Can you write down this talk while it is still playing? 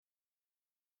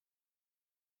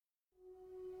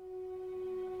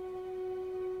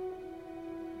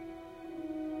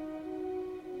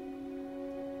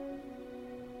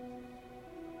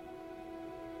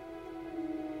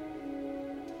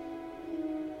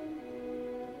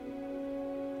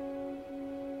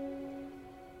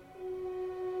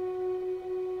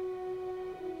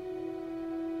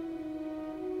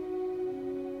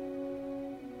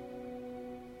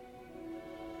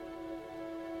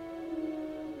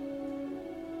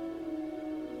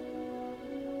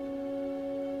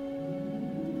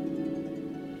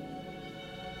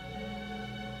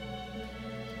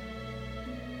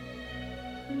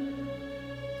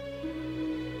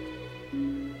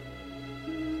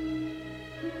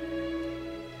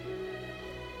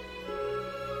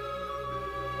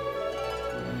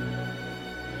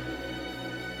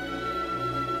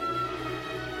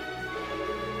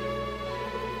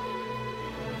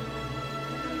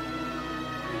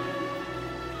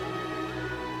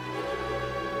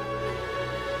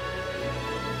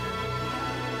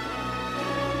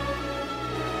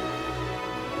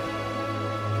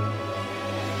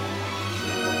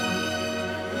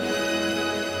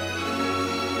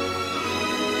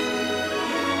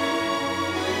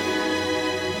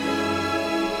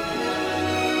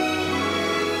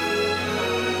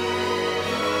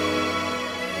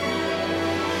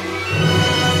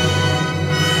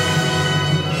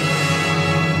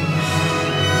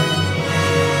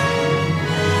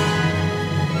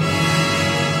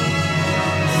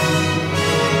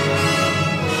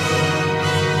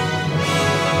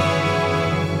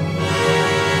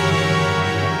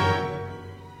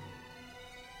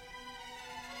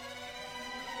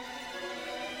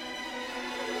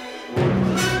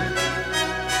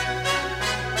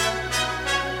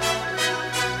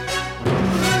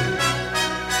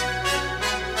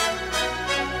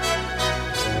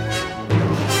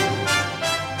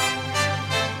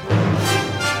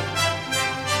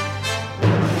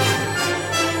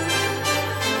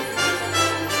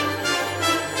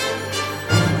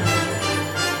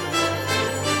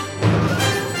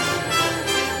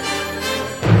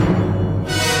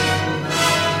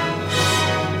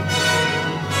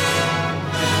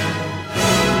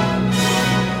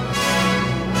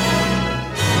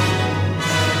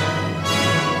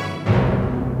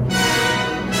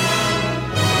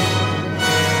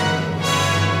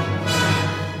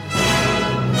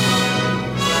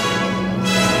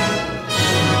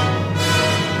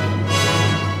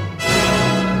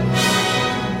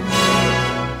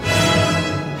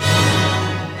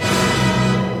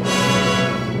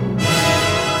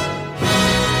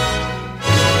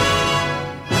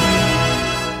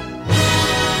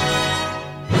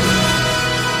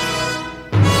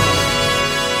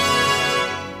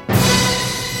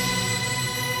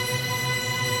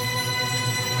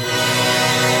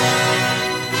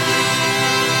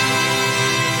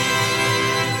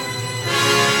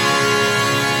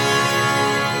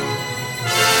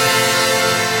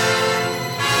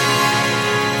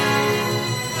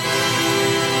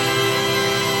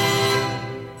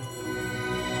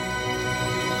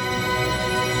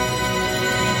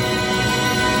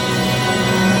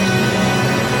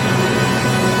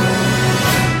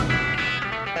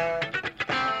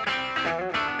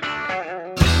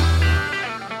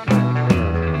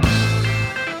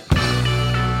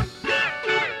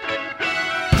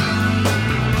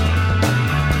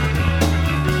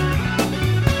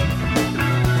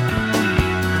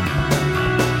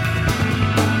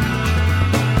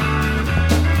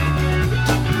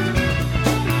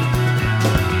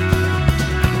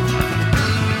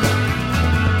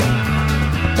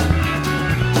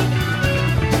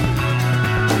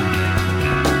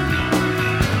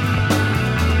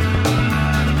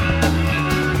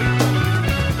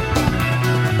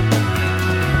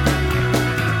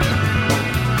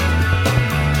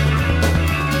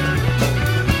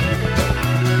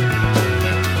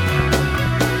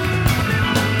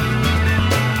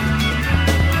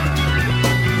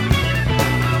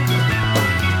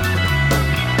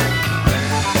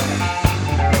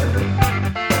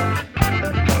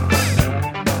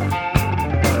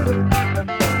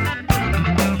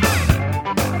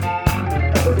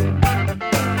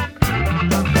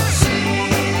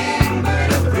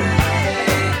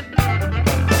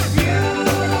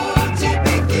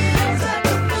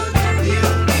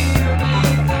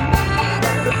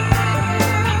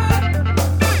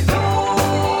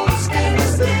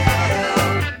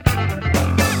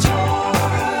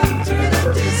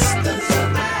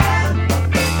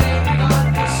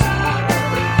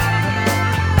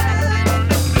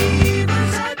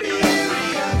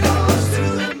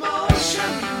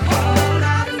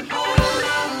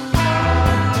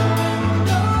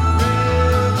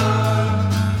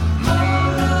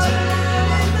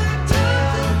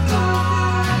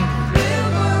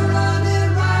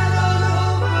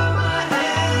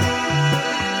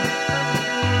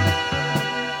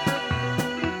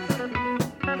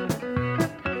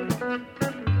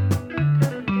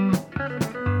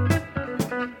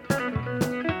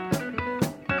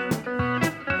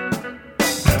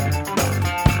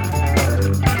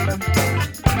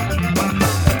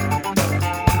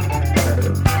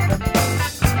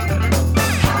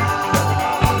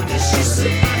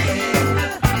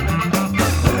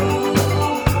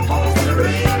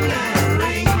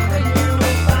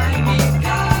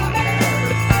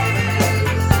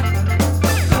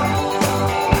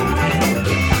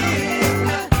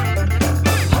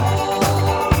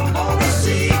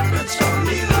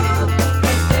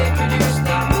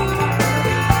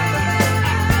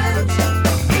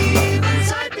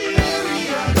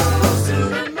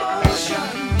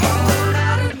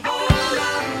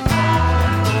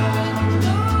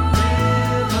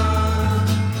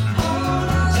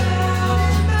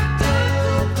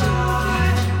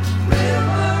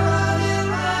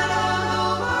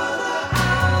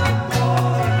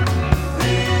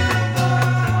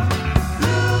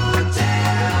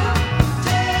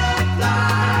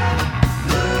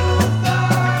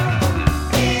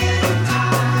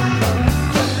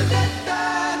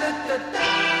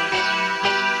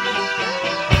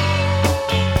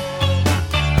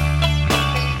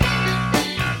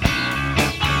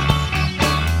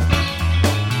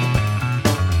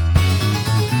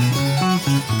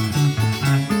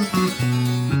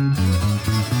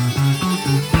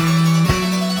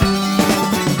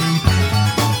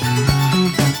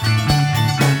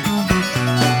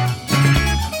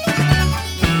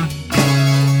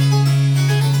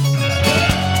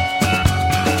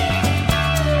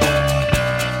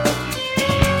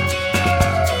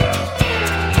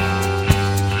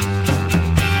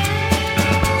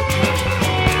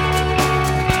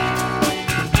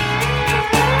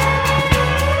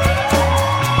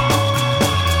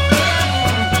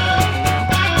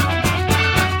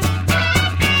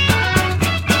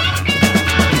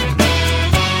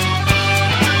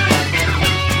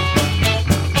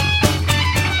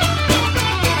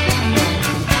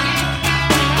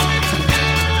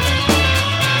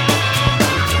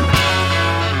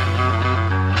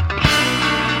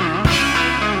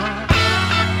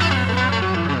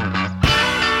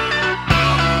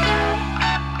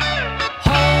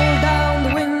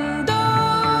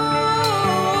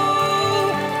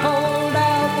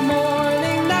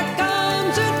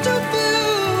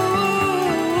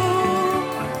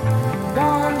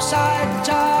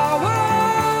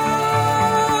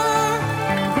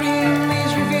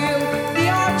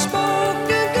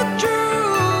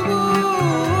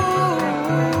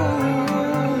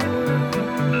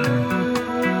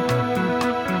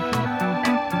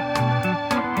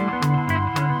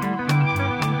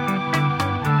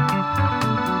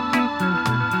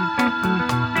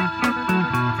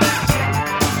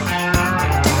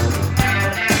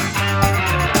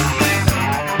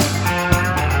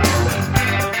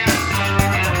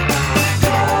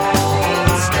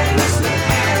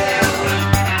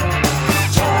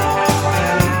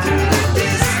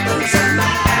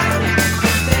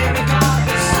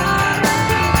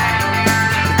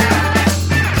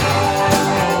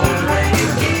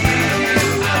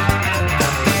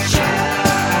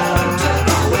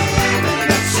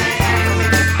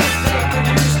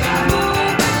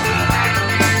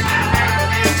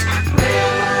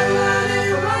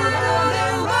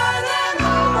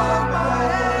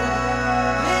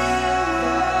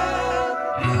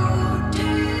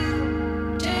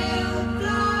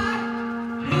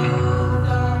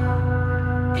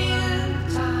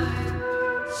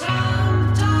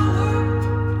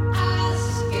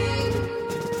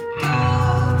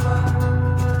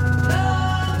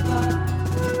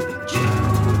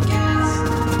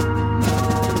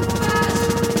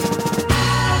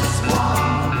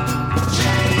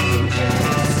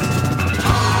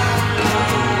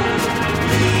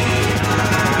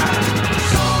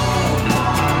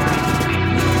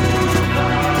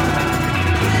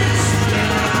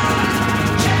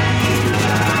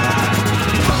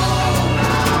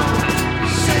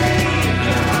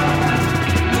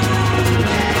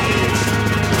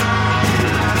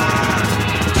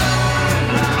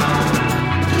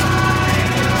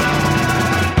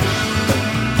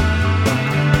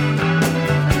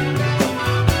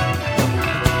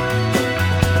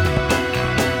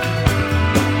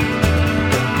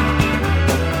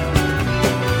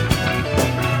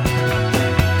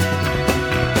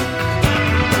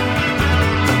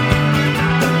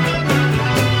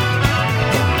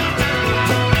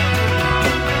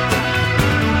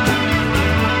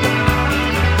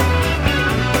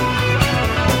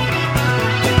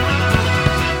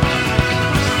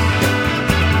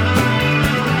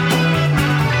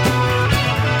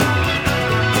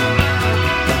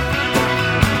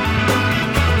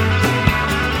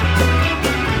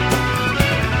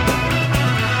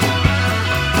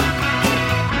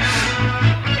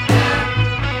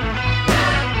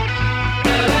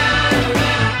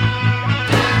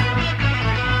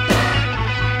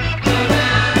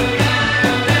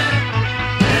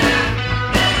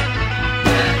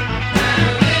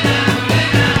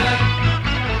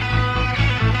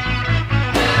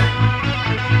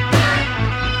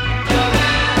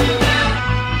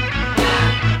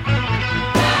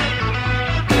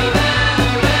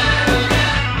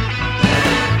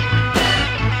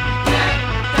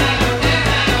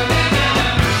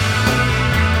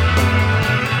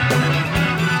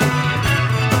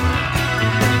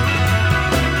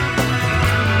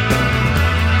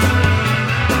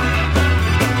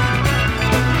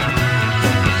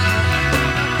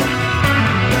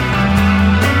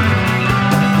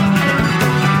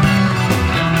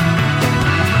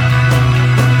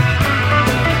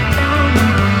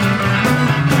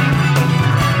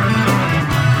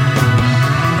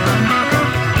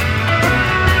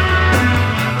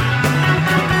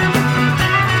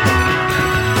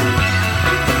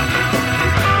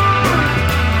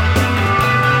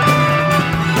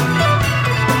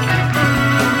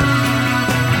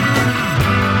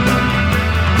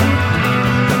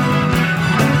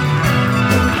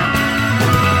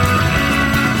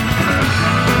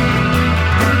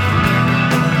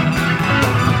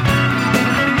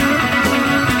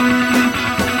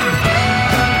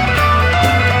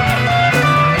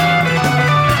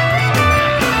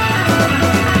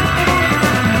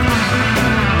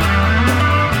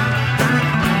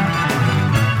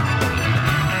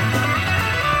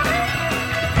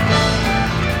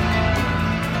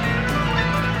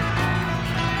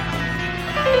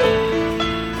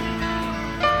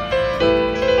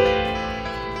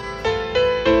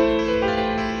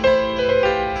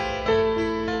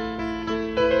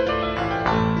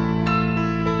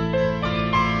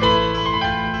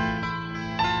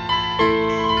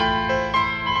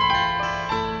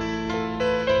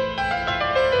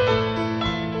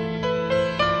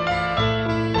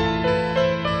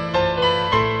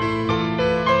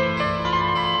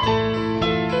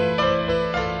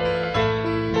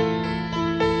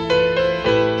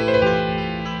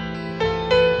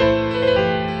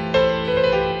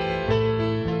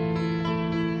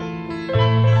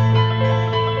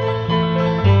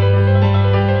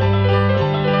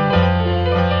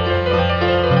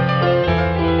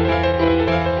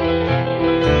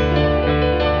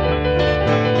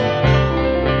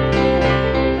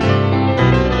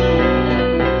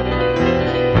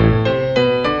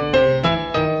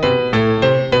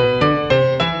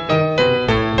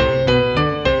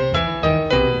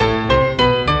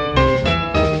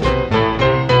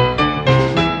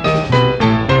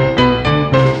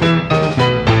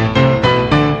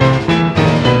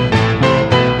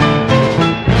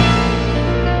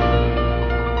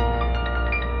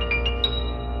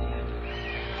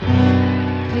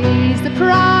pays the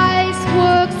price,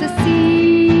 works the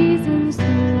seasons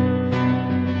through.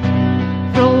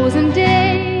 Frozen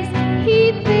days,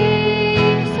 he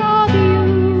thinks of you.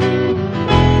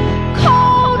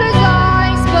 Cold as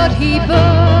ice, but he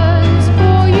burns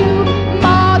for you.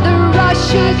 Mother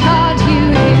Russia, can't you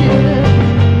hear?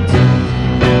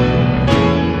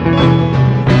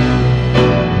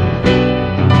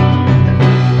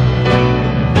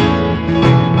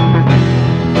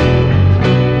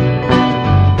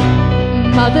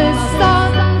 Mother's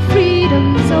son,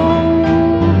 freedom's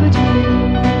overdue.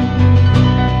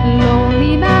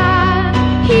 Lonely man,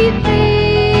 he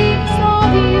thinks of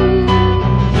you.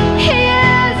 He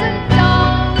isn't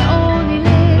done, only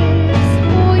lives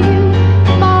for you.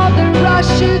 Mother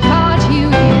Russia, can't you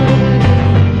hear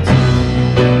him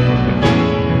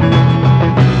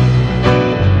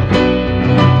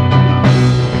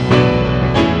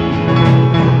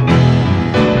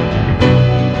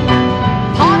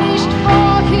punished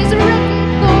for his written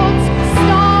thoughts,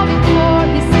 starving for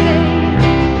his fame,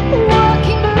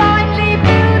 working blindly,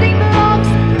 building blocks,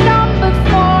 number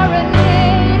for a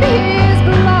name. His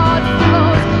blood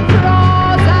flows,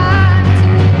 froze and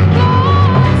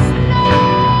goes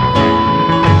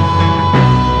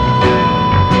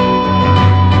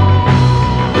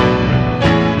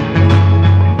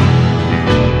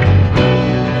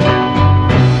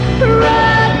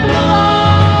red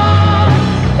blood,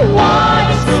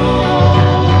 white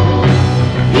soul.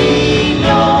 He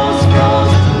knows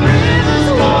frozen rivers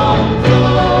won't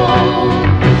flow.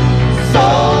 So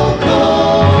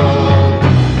cold,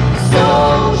 so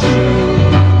true.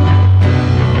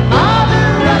 Mother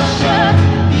Russia,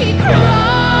 he cries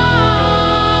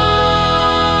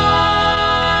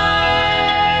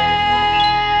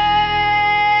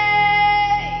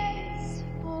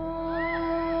for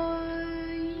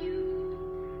you.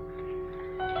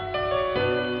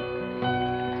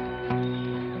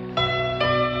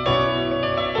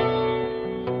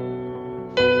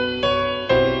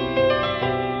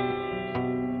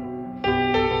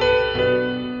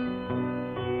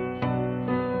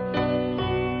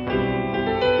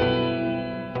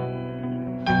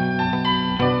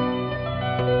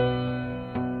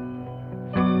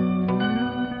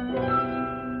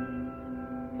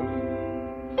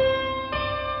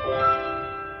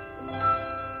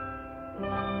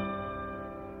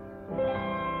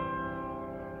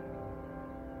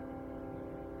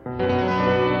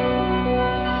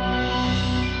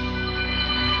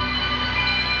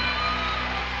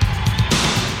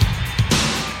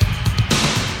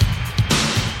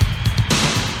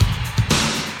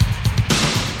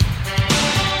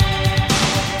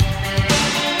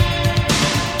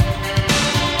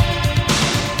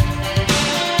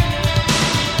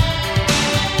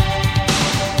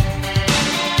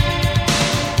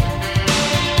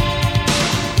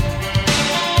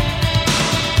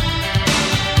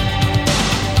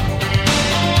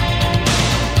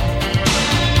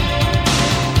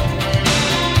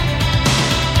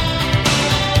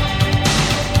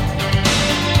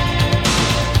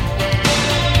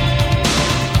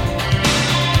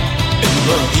 In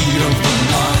the heat of the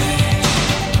night,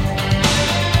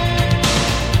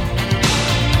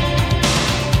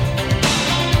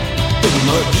 in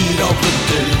the heat of the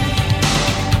day,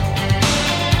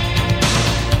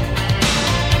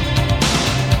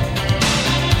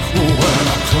 when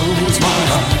I close my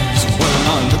eyes, when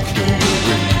I look your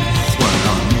way, when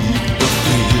I meet the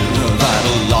fear that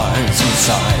lies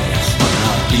inside, when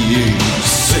I hear you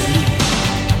say,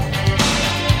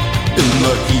 in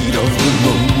the heat of the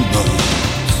moment,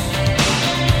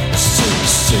 say,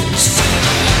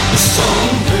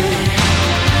 someday,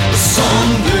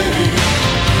 someday,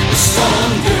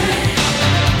 someday,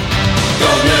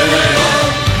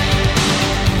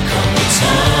 come a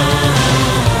time.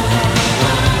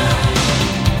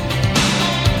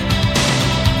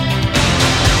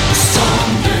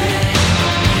 Someday,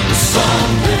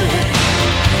 someday,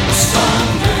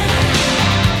 someday,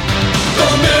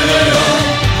 come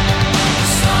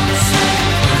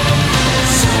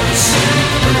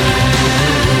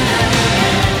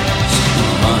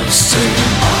I say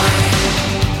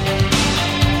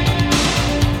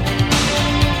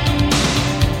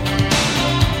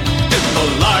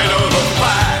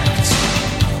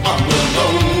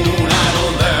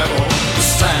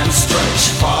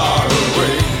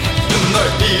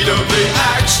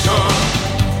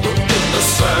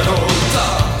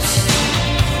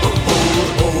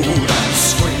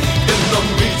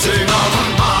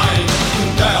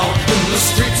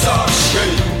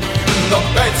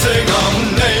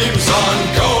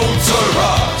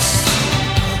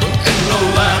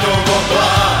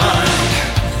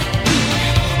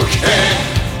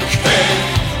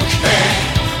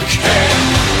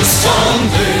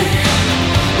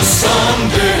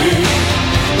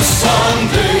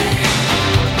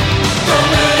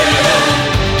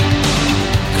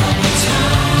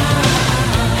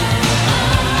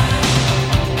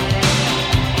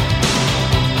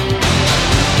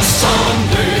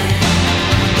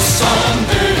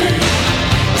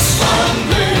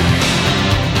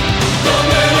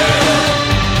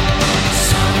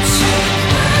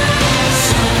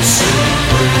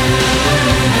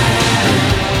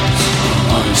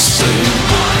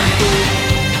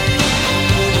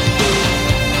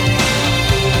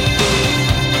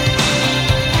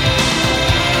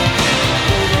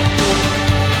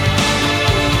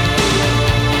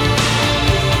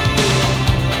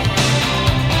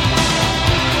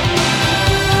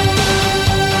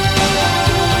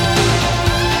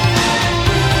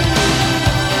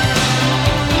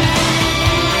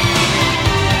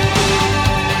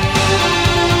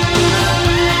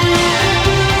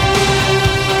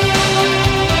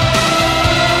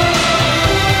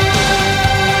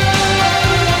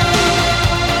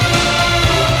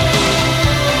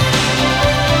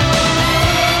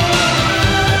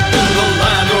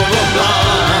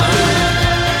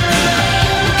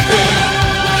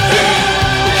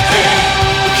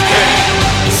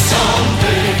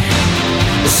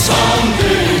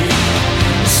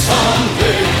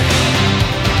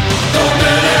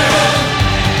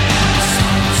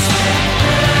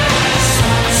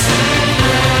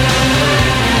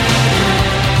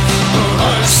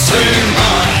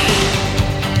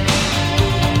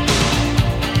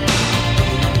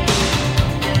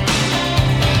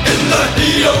the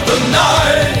heat of the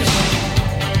night.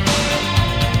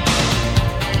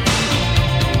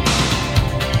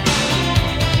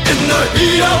 In the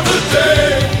heat of the day.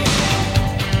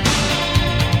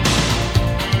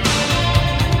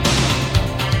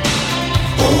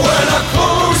 When I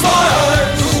close my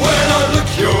eyes, when I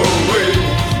look your way,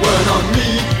 when I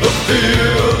meet the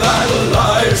fear that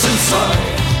lies inside,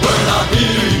 when I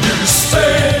hear you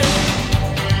say,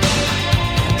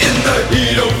 in the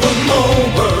heat of the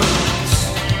moment,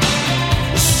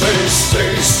 say,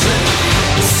 someday,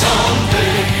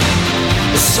 someday,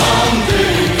 someday,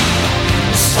 someday,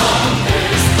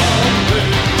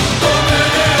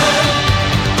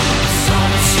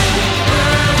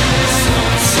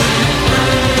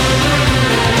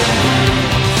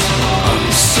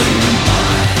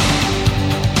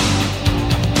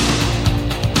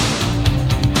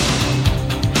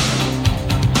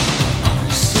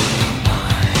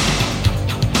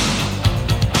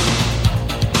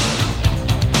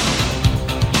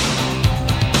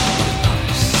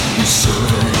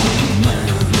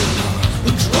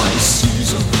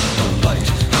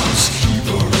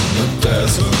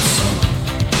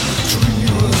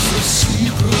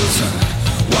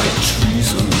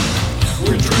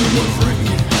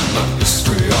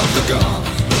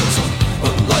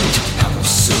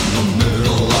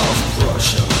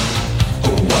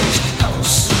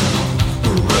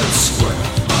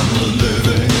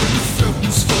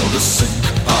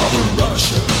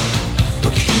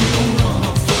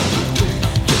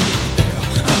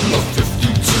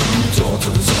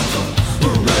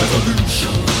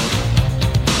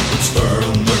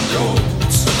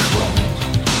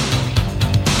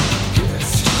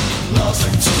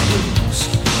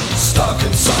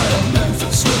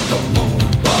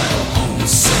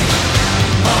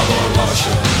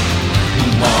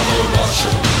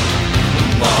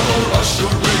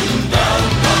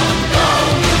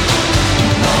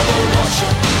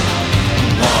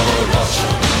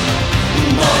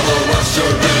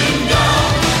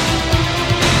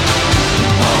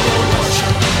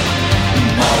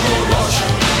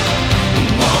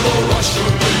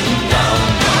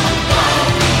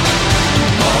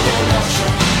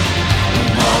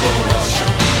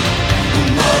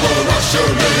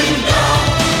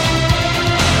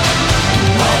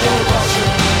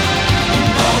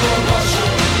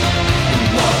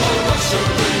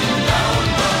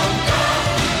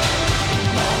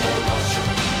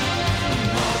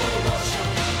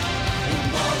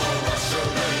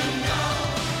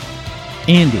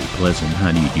 And a pleasant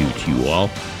honeydew to you all.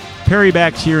 Perry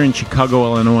Bax here in Chicago,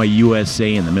 Illinois,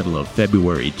 USA in the middle of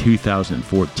February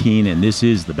 2014, and this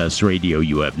is the best radio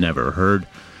you have never heard.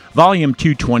 Volume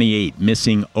 228,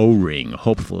 Missing O-Ring,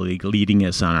 hopefully leading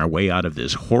us on our way out of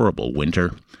this horrible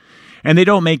winter. And they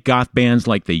don't make goth bands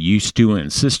like they used to,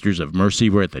 and Sisters of Mercy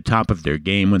were at the top of their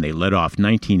game when they led off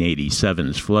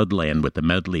 1987's Floodland with the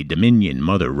medley Dominion,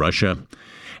 Mother Russia.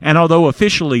 And although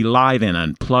officially live and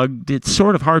unplugged, it's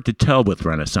sort of hard to tell with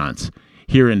Renaissance.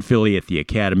 Here in Philly at the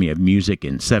Academy of Music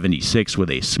in '76 with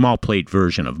a small plate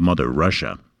version of Mother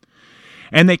Russia.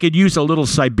 And they could use a little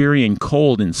Siberian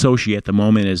cold in Sochi at the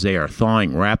moment as they are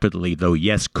thawing rapidly, though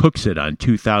Yes cooks it on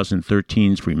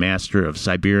 2013's remaster of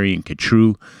Siberian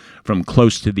Khatru from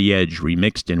Close to the Edge,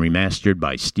 remixed and remastered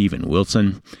by Steven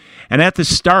Wilson. And at the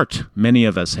start, many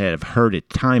of us have heard it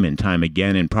time and time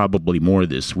again, and probably more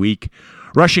this week,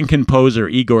 Russian composer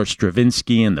Igor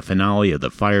Stravinsky and the finale of the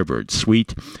Firebird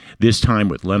Suite, this time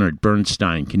with Leonard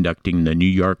Bernstein conducting the New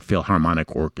York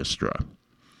Philharmonic Orchestra.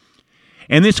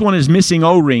 And this one is Missing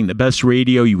O-Ring, the best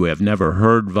radio you have never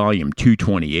heard, volume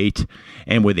 228,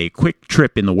 and with a quick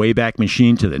trip in the Wayback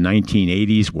Machine to the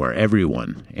 1980s where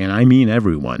everyone, and I mean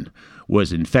everyone,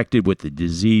 was infected with the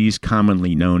disease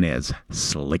commonly known as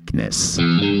slickness.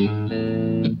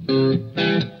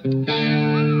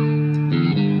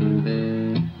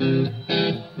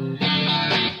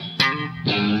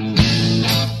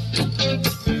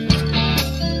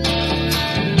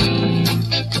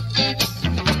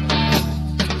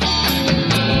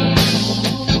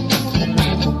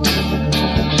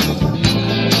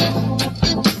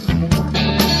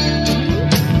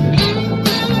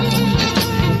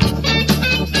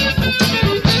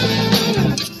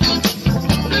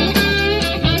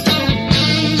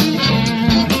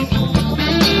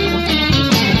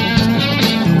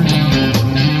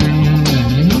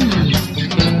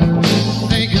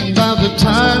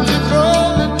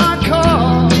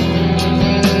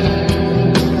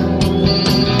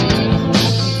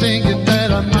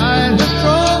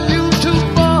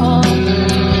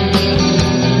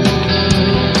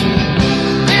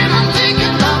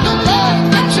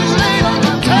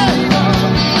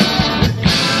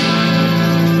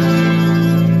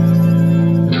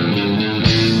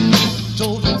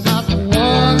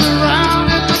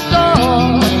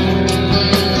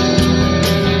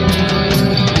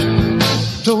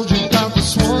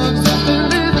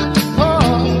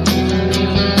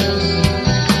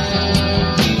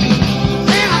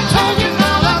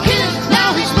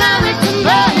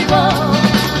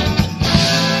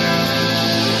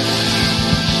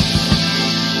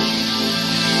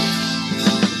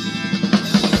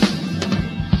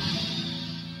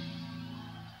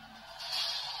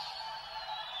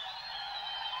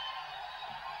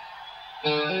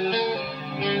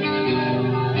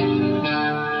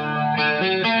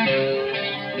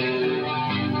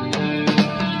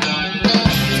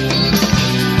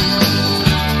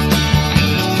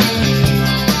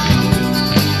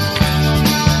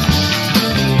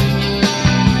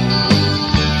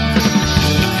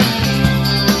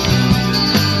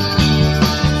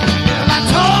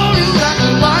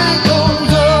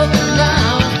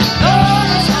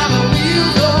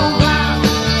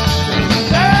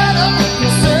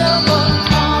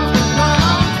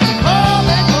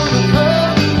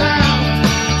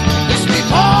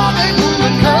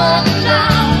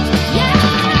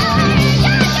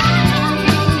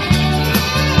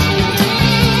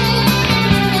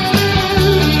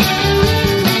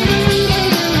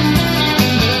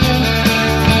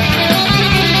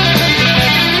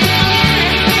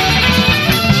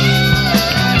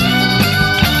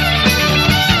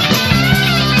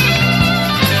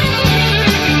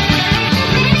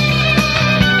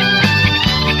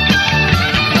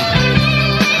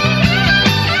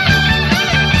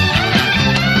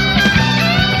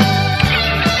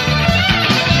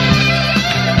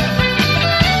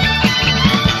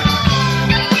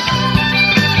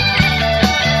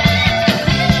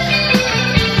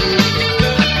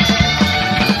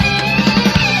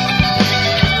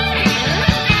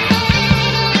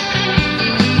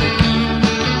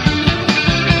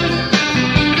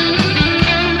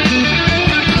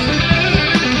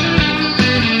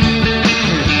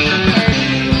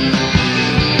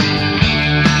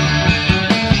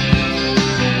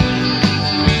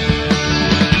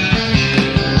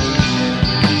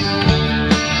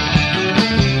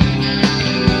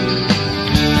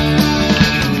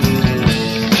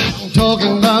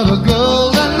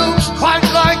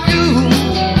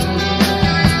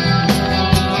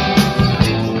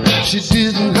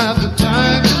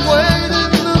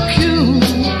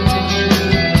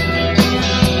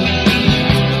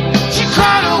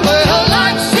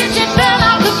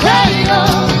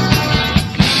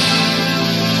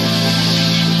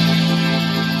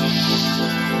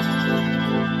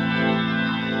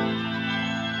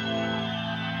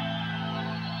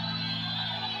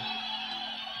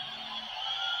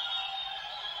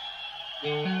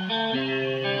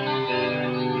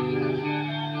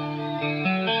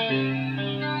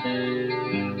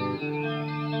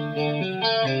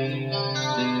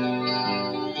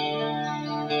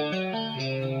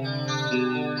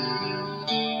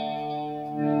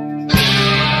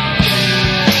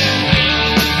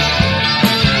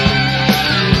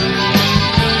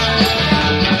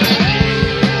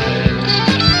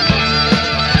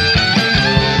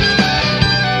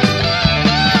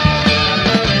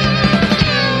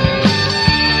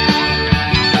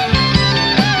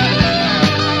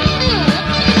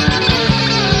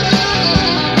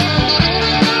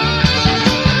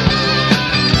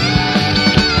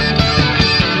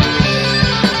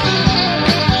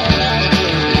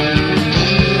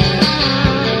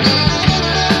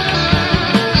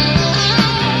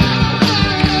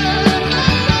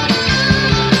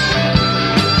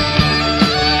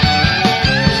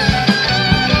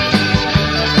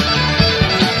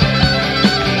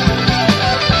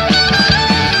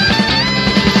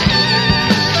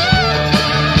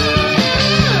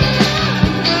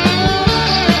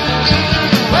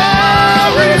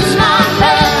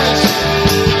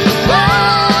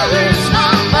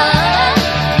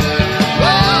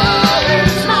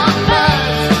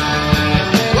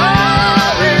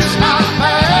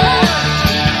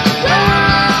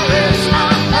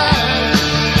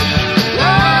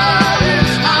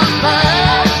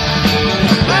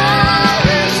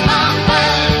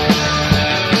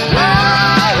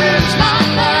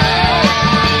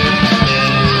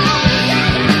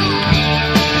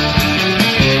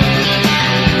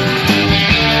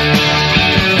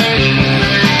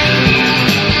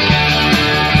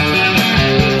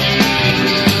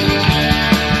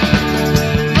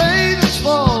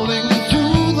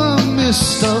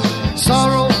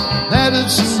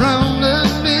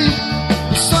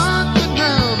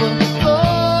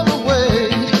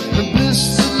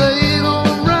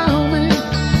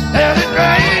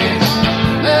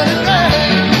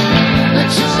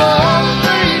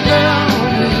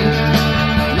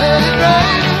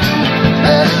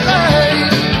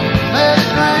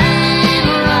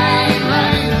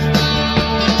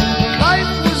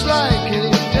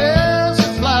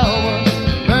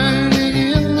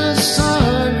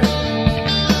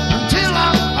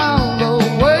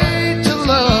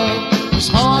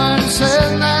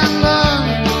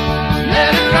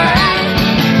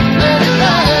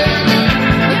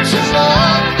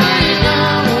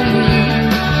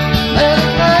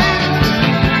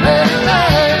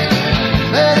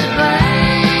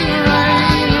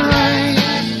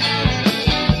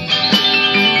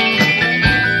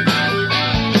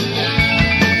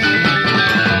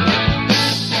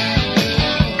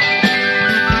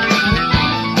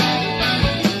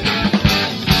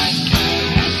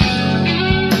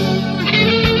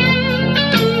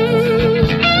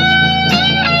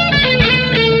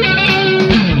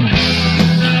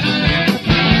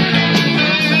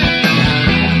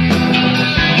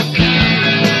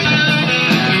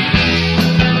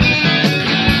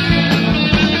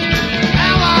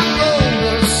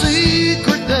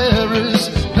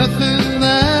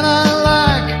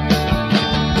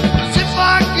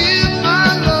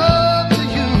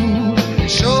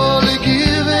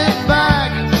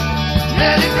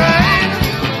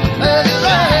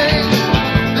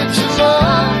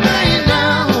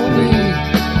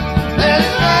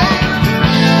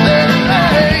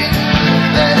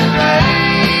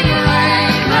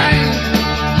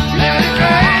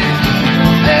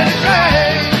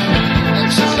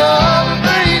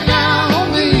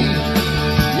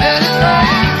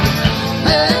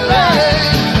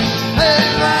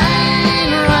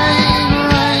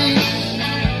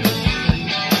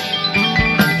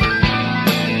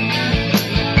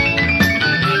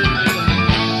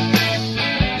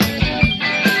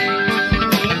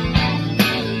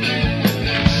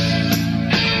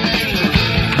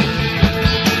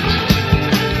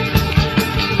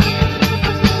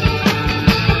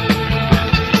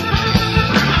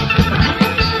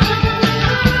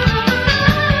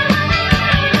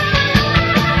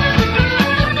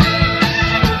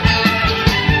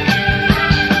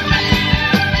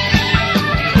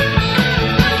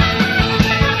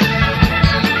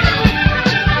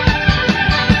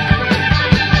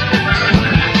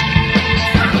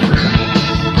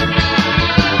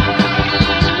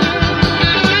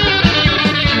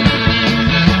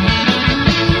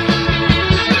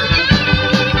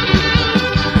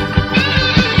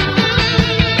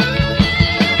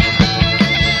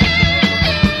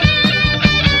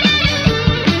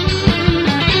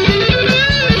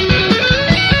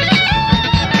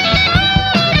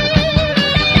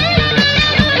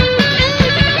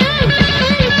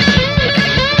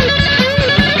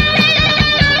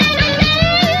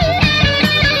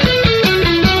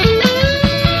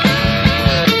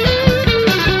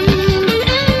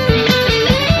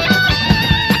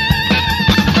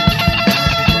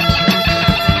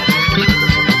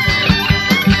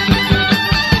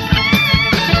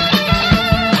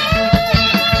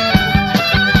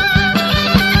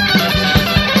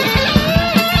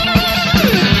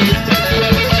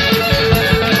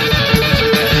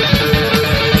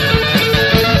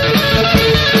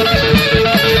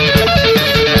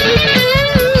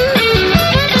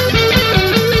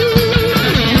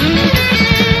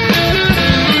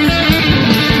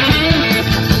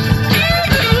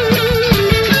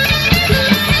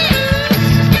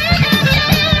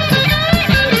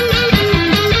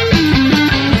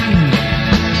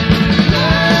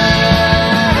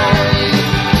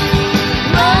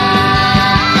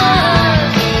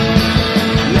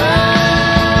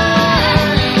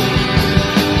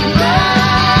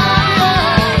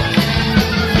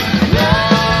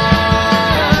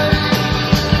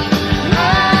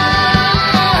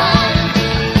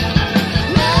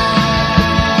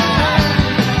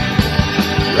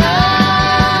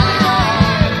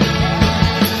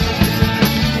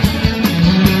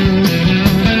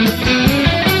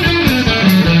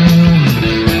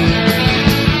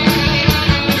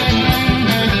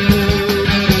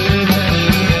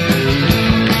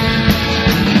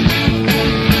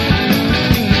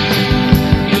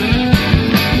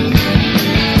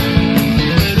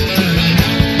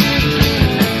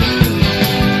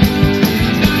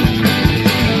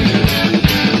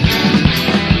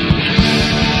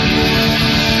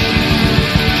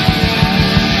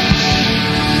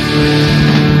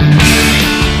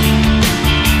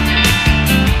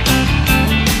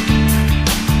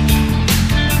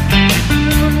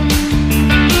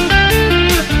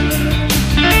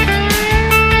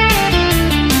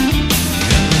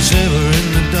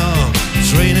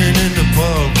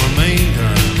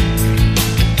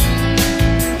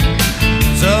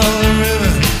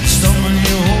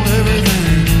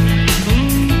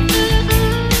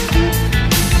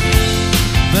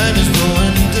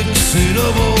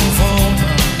 suitable for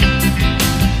time.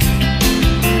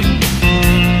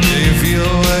 You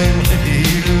feel like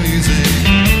you easy.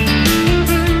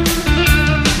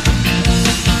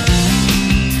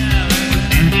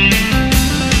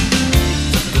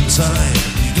 Inside,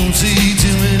 you don't see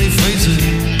too many faces.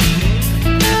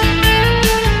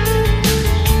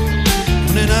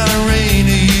 When it's not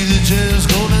rainy, the just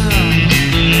go down.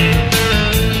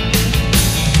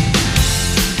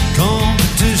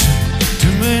 Competition,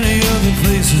 too many other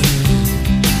places.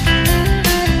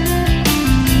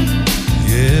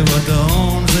 Yeah, but the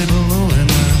horns they blow in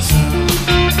that sound.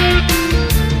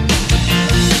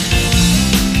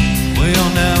 Way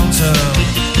on down south.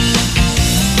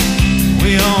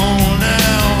 Way on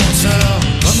down south.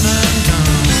 Up and down.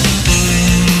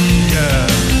 Yeah.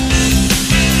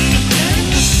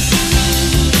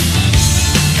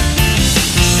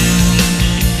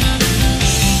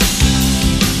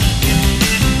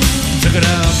 Check it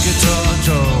out, Guitar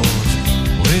George.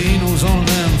 Well, he knows all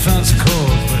them fancy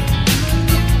chords, but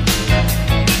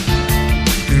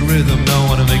the rhythm don't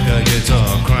wanna make that guitar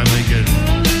cry, make it.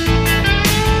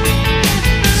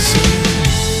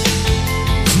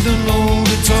 The low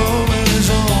guitar man is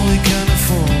all he can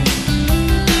afford.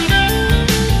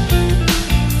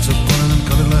 So one of them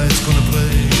colored lights gonna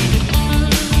play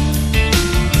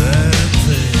that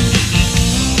thing.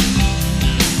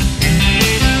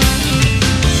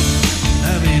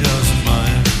 Abby doesn't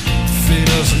mind.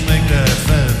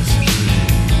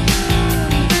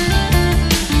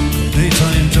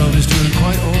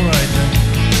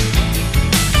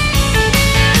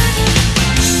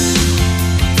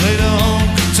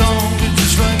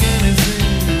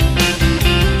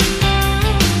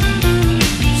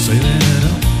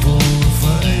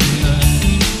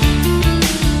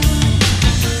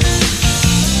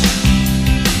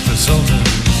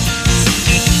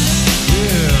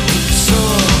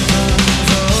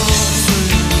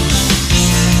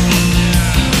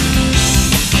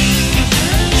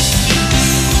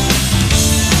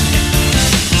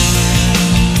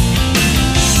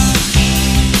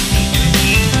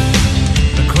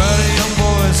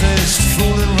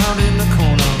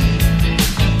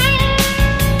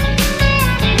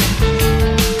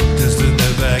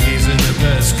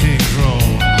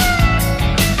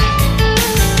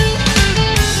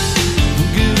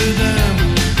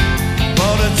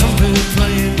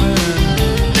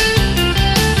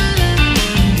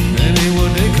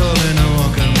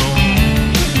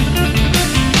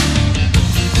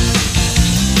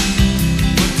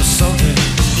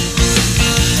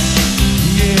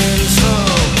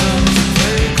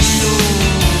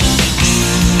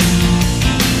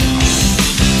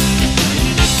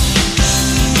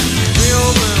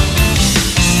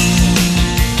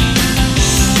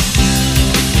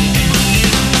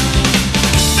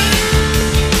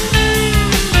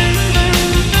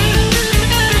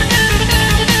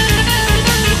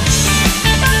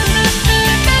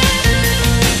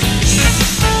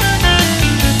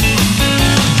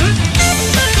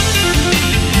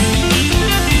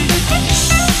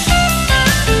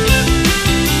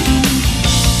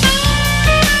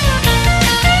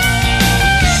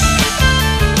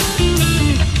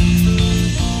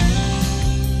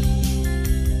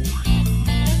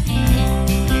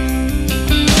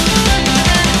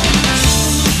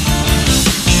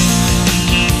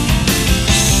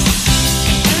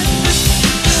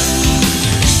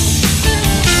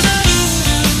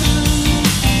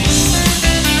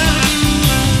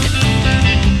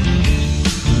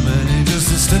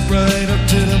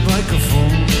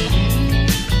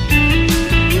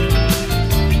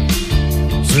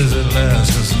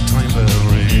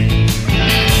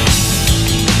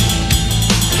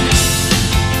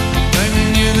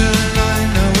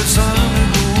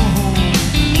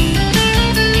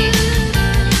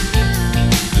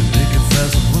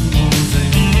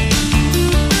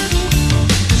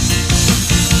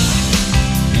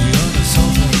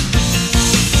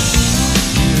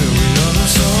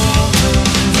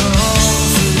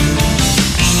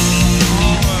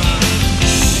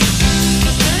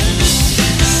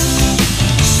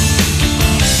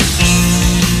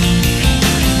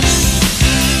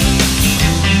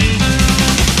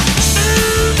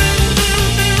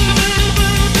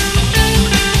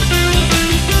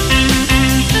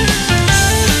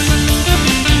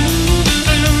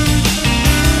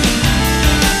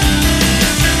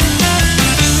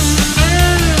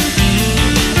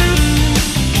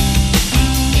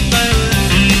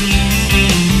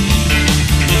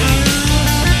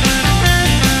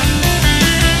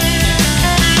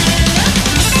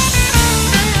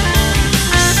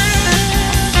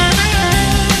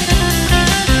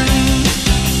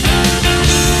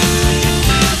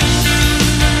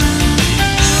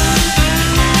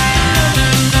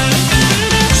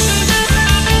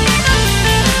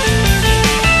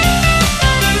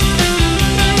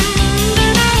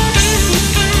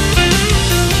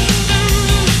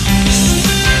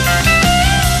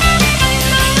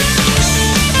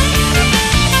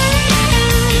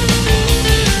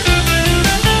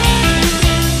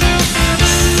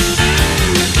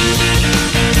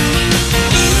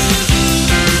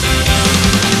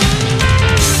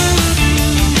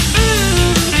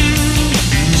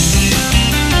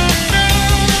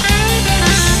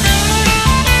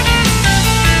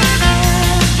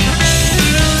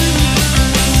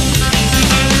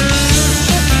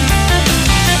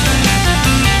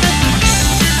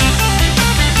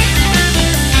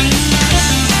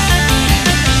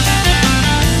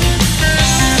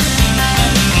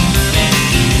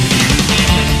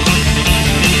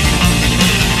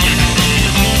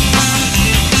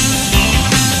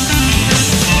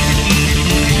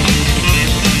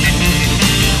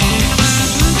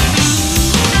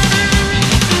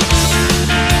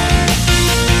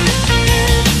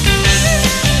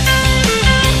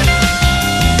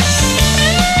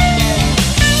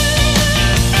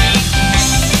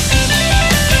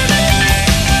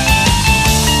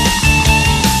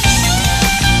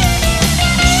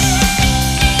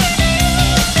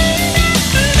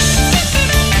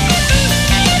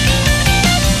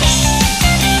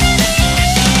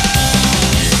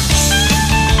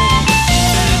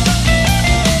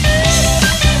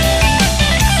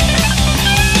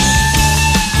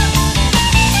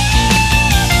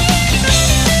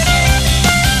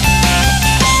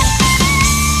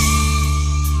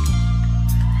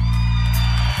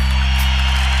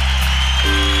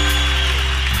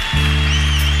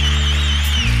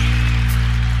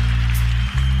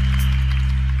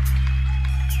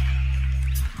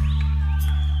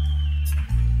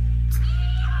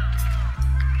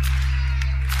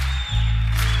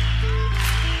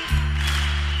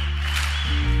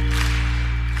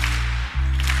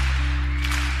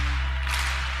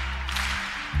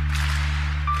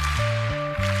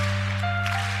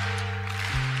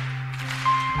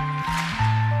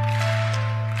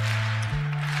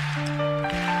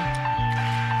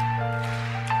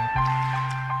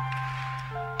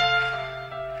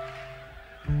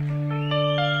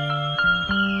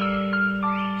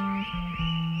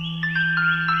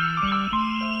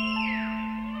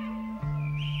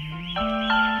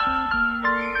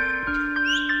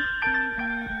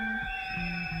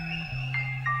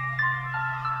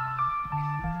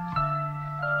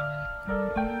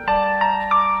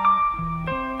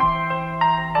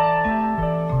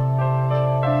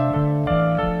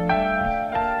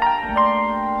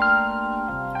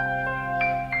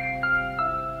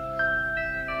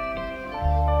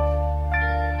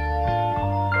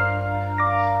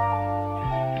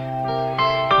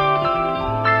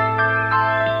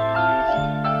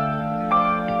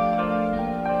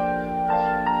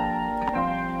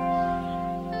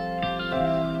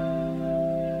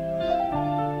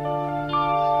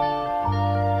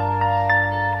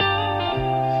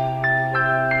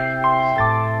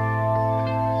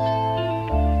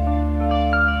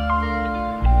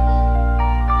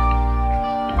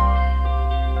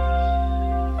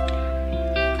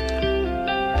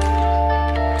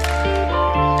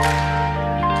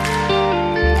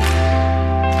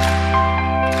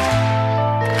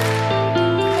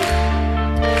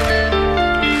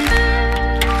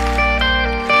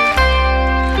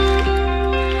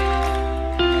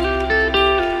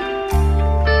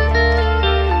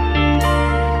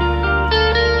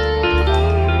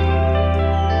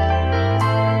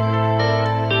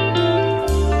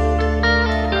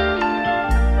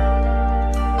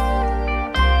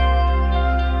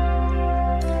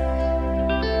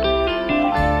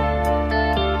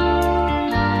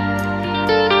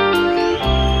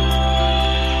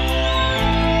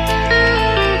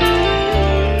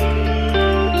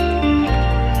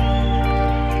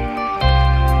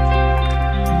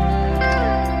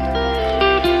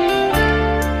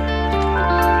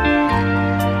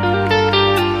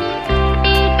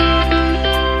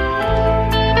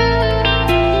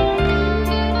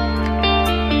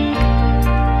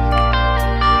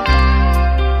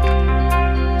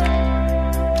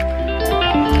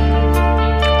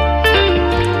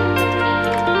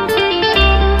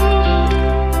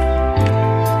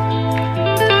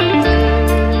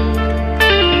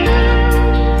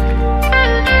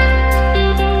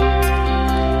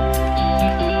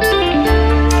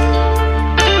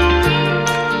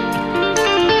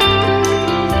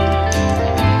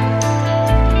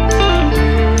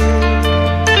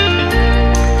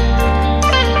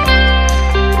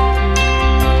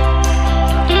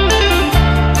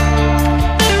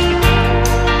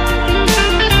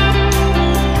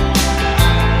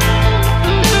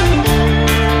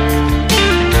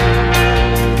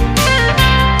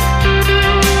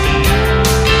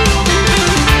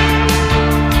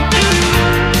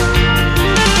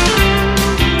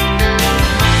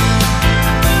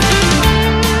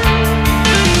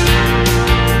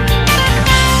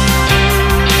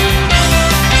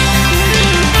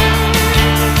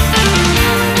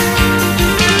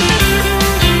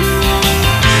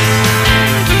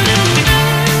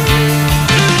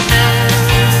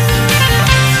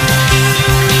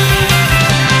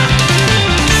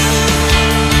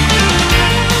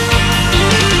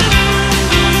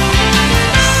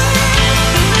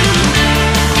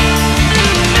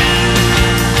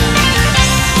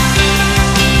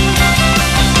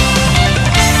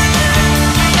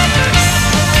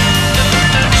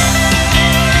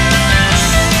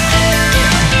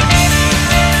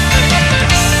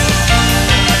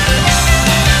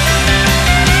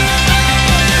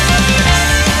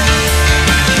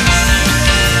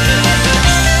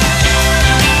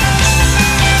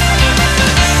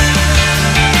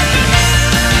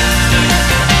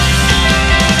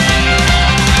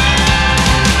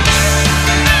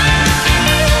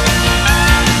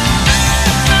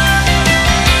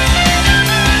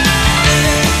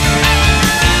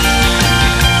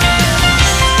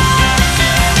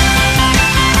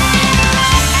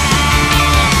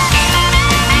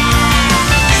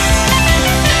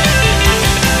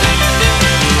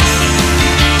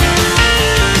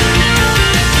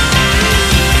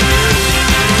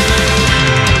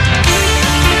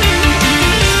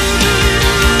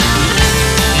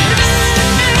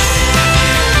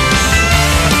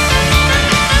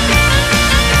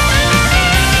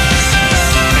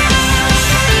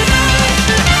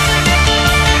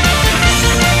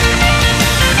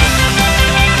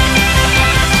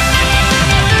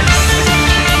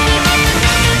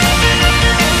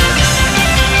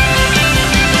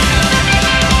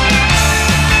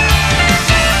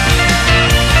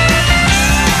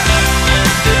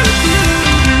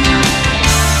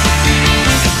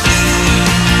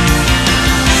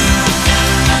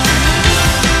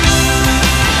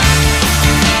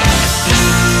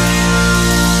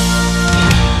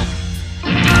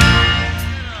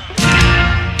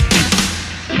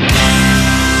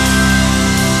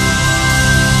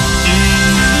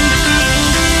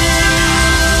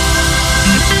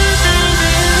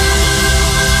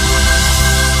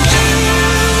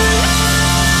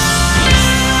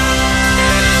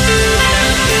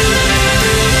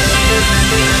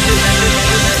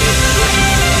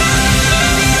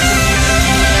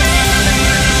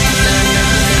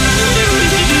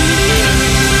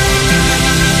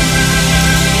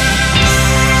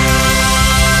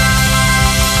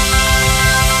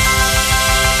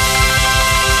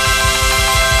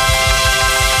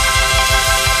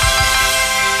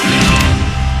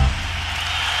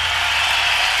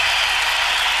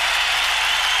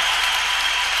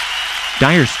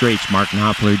 Dire Straits' Mark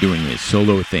Knopfler doing his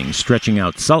solo thing, stretching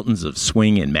out Sultans of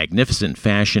Swing in magnificent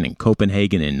fashion in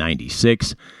Copenhagen in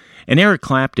 96, and Eric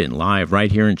Clapton live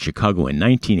right here in Chicago in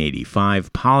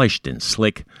 1985, polished and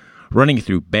slick, running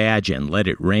through Badge and Let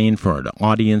It Rain for an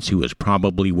audience who was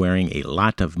probably wearing a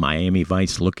lot of Miami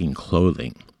Vice-looking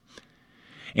clothing.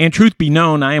 And truth be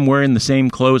known, I am wearing the same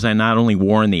clothes I not only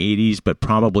wore in the 80s, but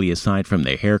probably aside from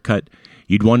the haircut,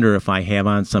 you'd wonder if I have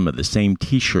on some of the same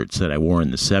t-shirts that I wore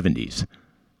in the 70s.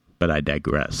 But I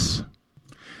digress.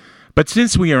 But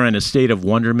since we are in a state of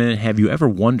wonderment, have you ever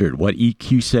wondered what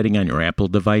EQ setting on your Apple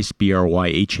device,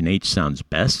 BRYH&H, sounds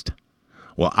best?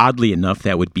 Well, oddly enough,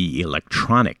 that would be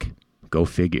electronic. Go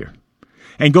figure.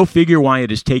 And go figure why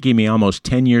it is taking me almost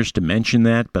 10 years to mention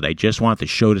that, but I just want the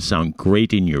show to sound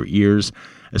great in your ears,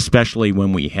 especially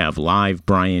when we have live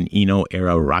Brian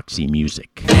Eno-era Roxy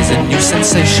music. Is a new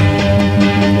sensation,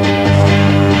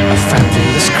 a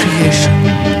fabulous creation,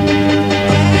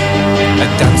 a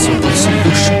danceable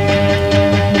solution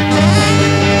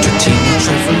to teenage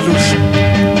revolution.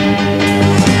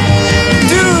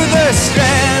 Do the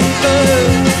scramble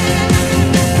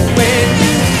when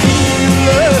you feel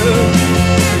love.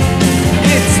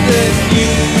 It's the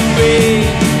new way.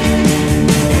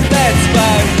 That's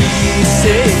why we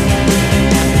say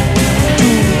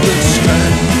do the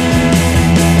scramble.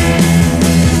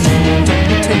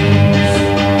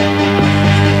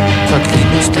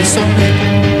 Coquinos de sombrero.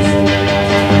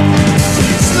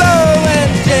 Slow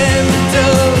and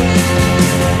gentle,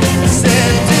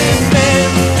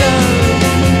 sentimental,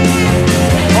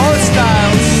 all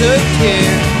styles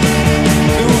secure.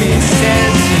 Louis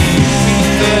Sansi,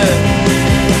 Peter,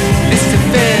 Mr.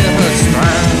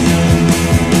 Verhofstadt.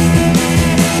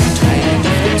 Tired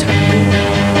of the tango,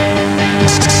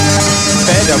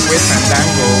 fed up with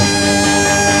fandango.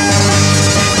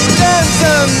 Dance a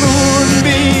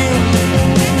moonbeam,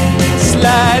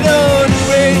 slide on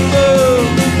rainbow,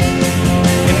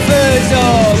 in furs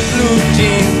or blue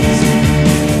jeans.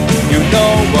 You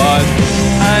know what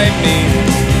I mean.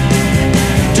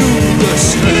 Do the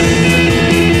scream.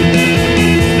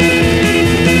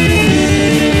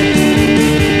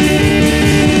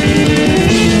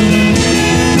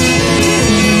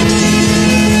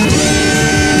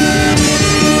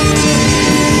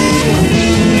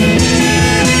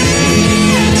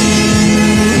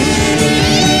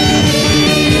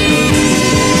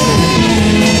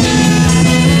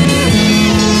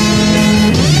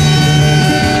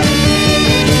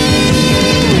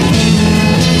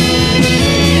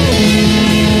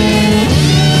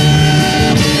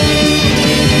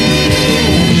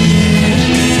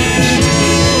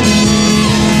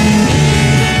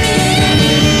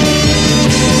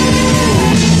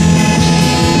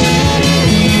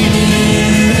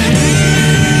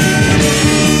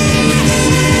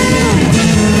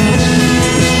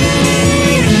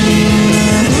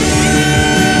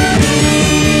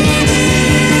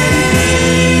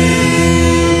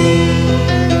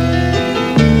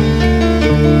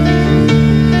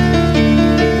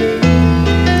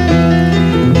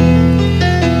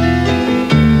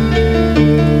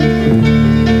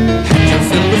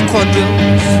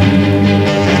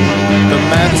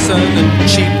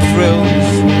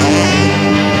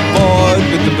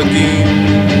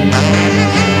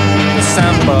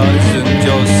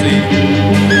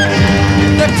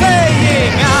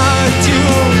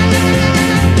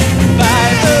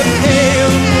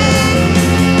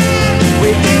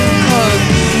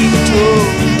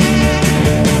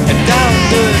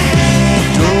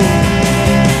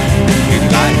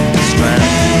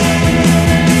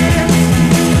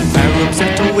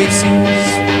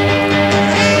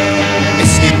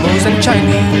 Chinese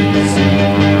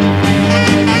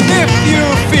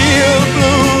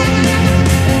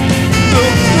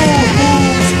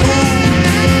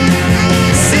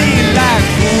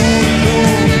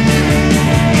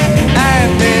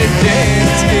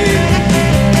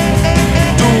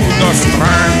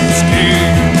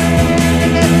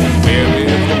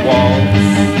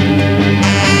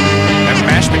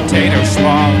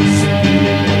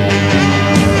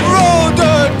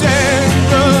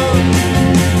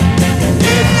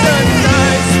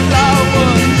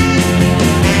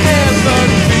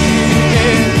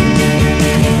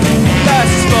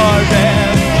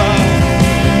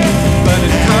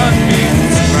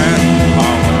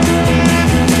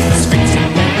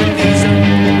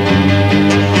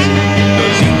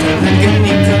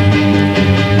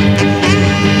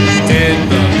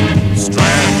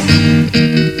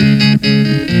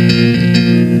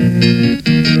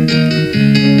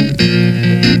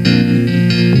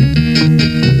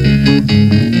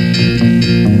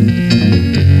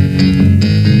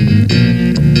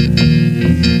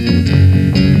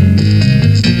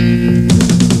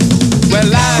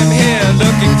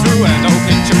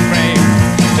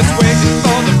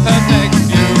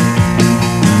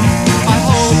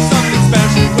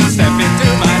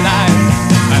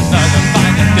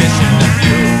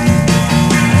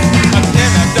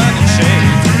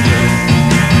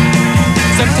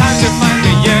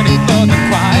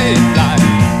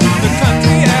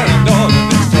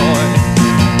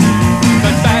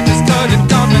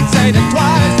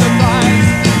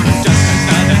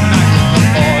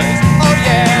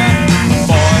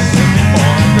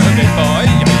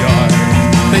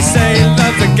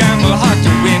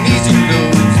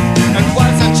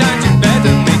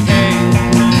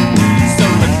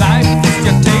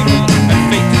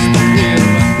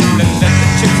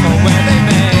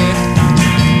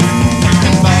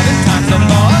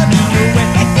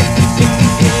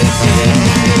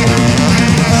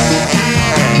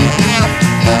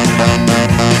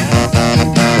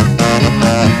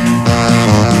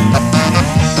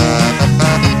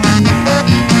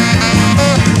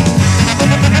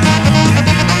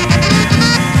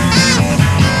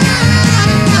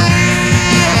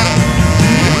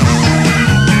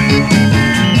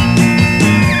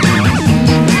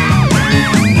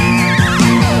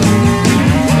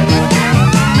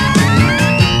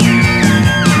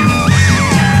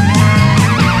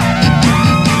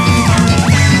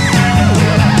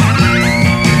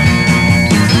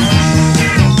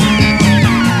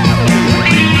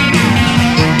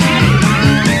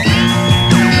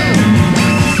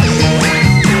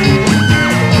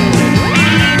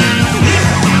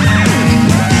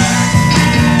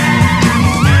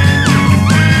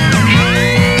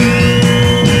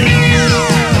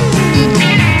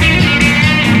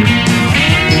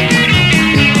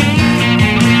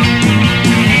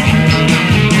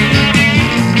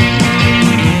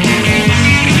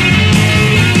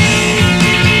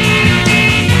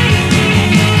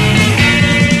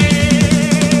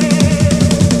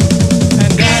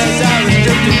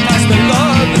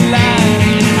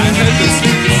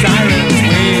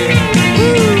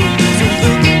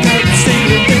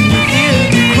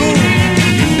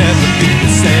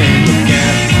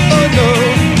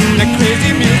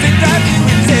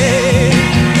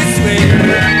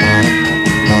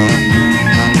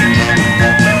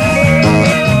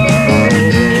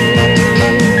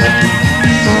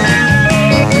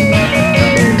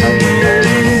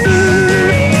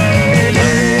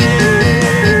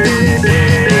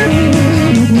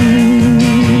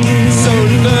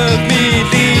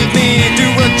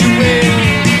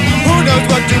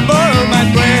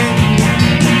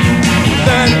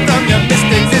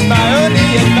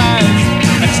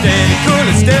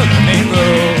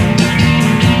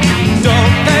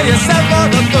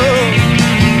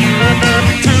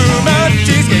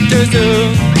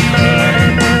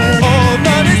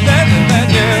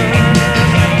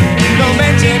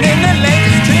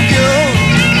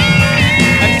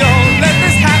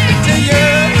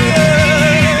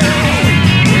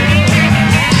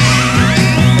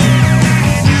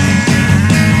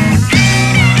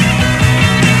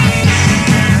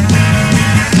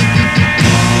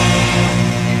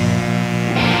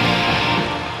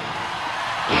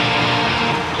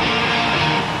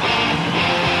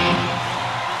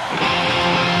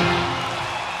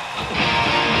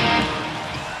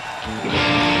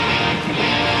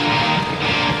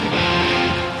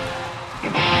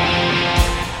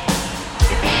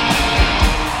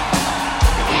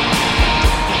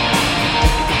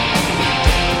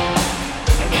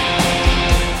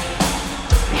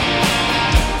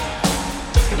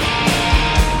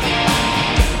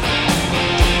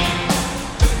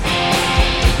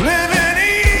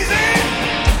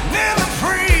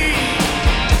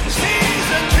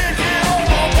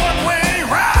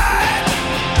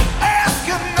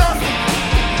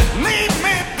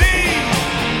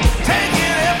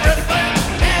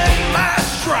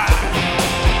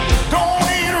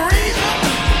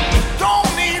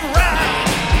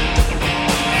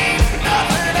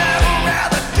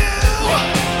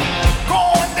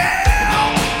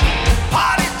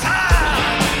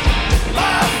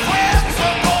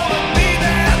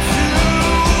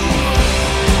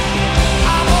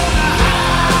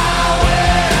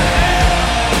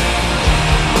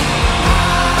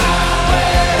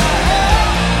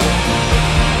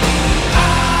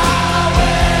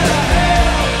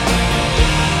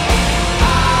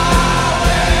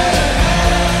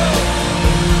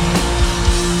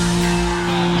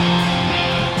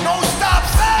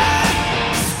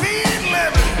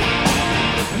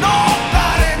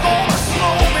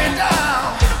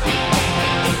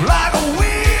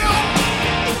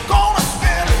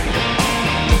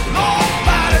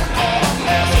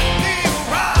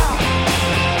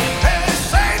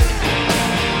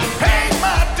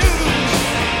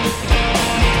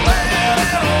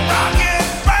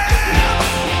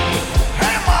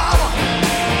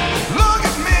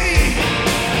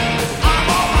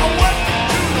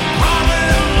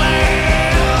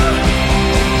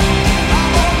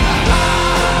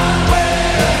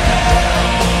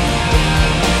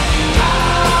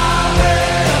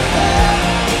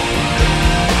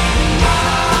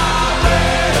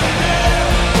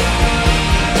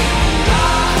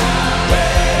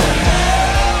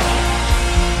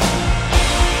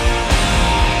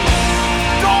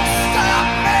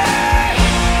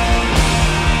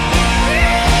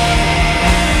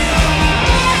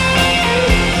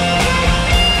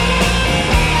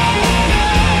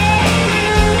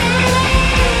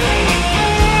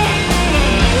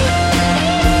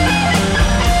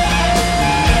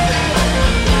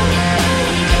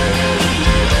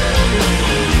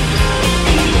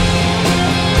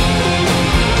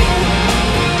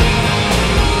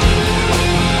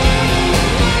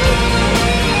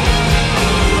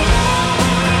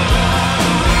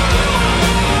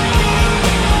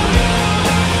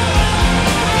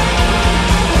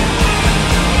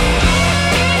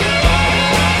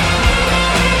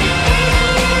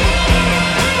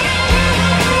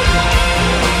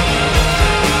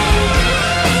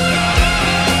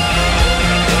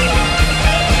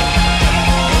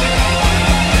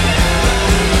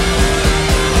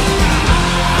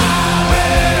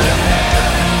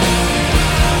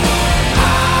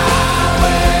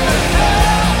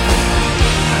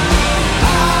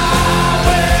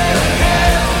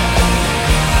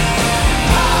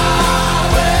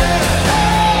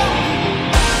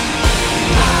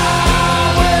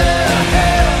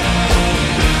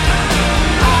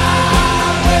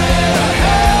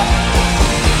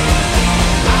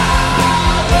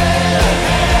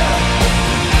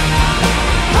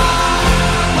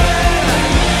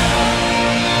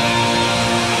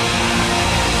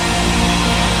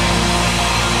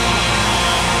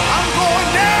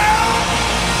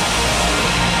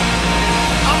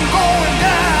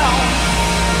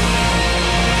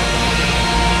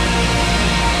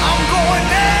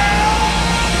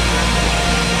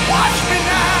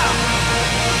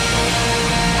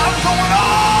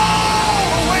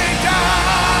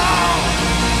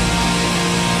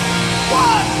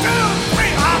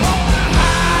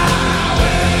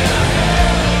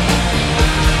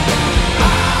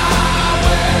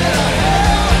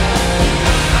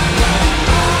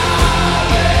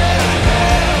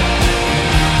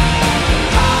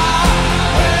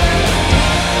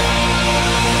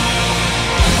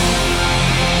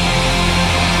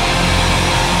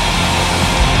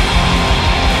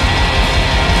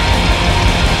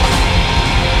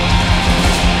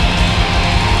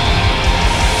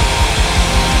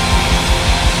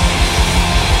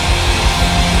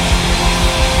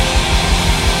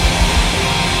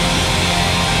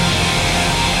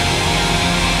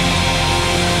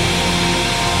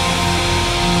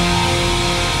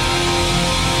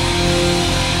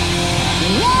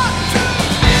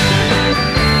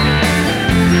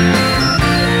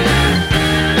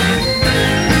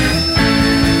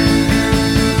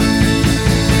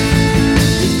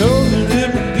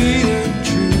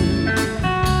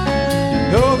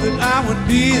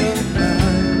be a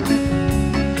man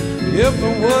if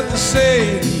I was to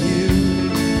say to you,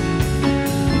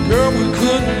 girl, we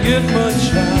couldn't get much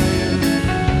higher.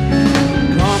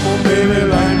 Come on, baby,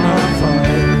 light my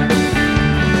fire.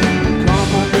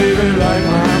 Come on, baby, light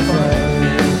my fire.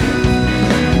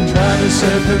 Try to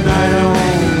set the night on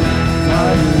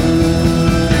fire.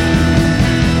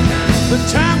 The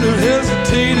time to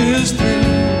hesitate is through.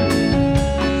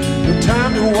 The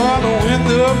time to wallow in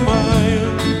the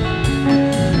mire.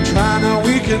 Try now,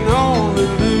 we can only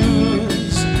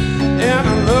lose, and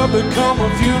our love become a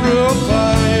funeral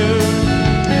fire.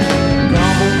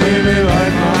 Come on, baby,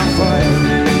 light my fire.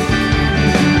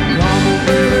 Come on,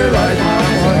 baby, light my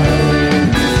fire.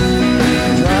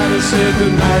 Try to set the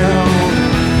night on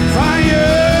fire.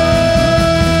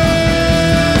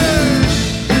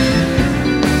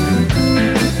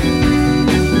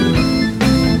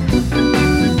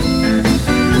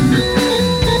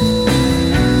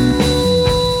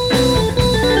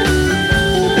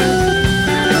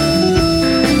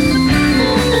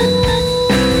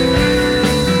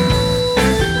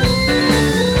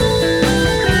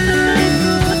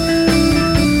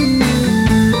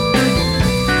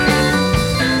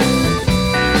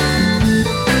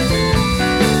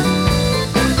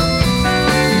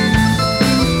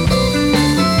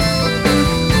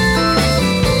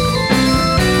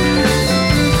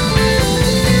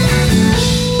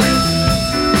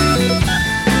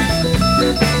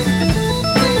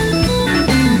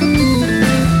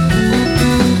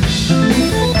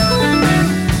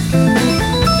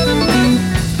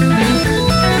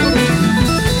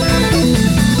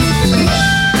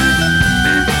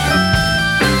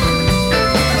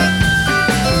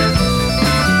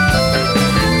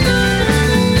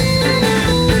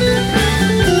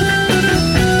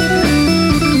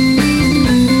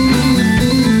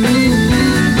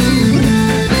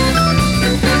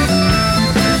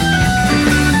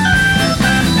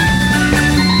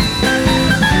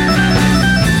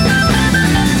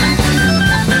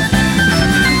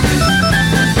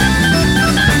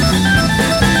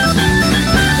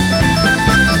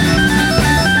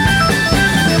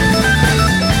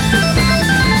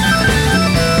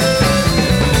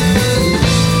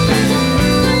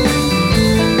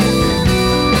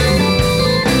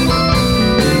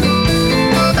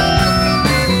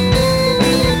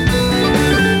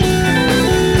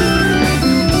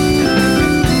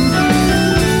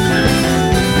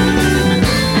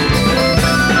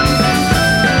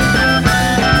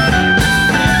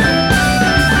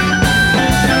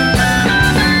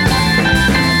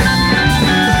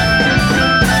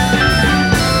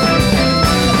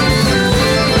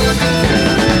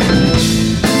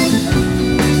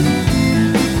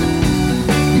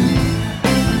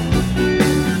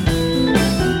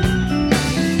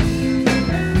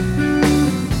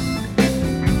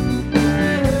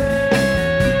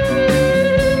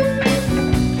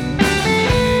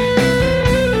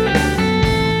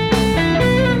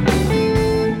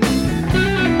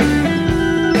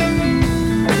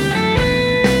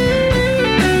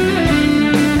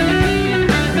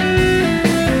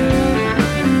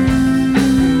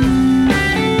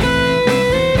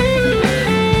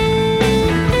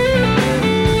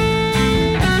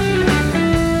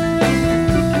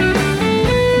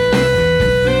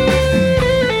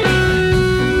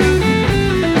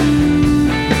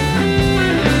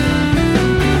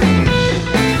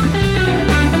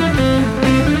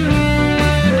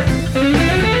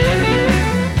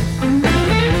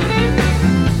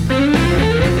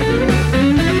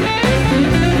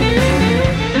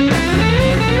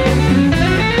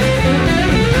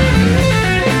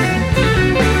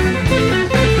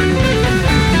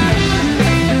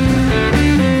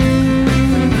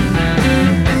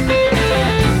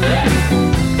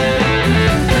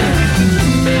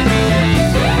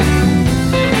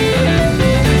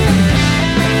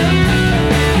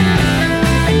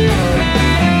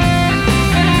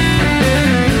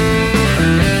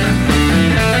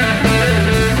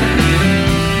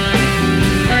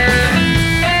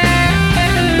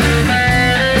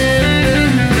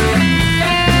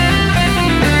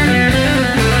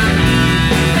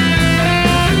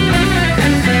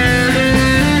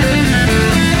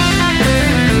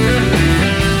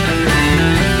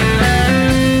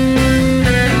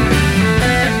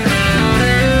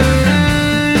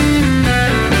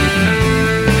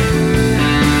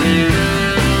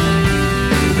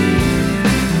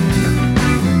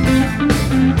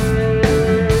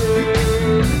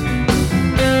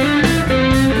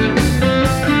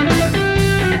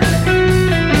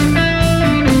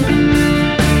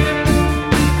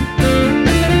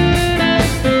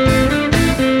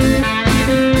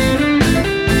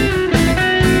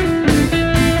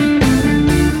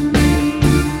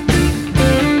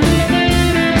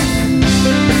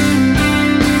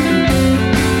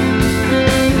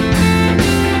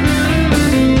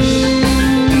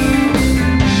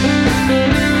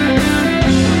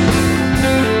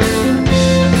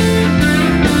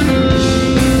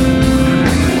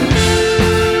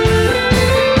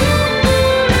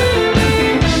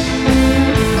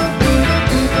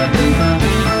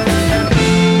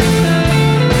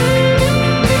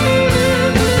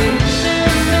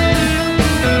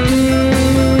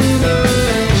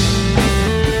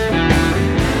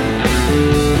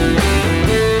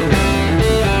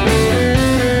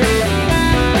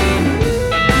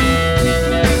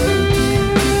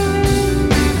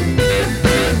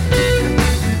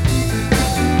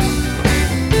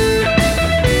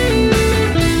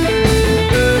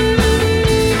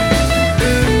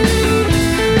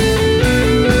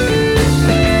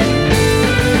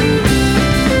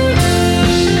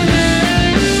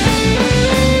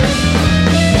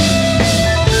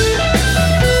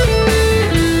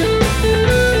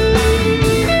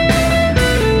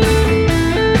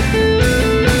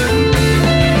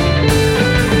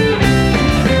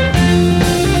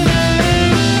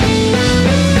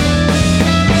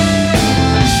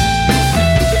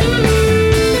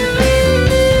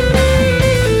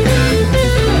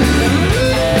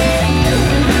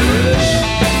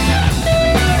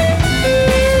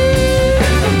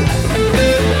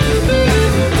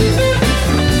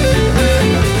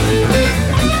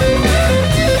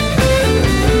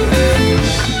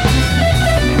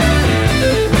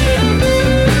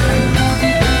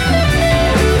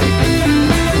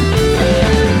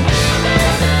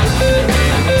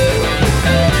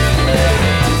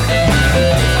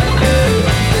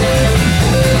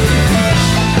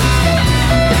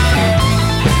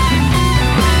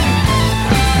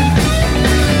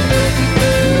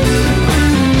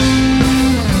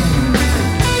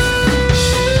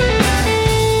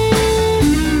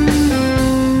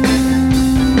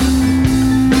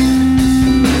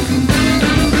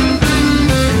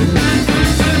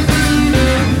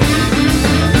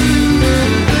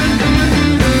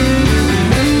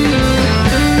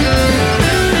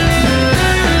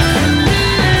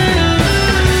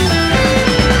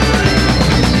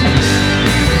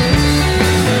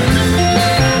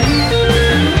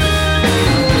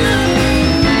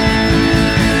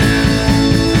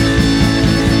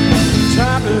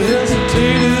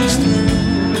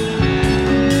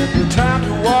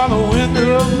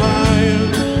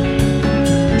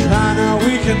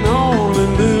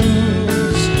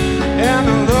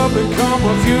 become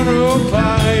a funeral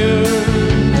pyre.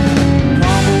 Come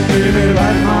on, baby,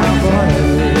 light my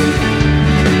fire.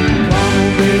 Come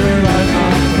on, baby, light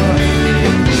my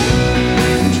fire.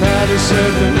 Try to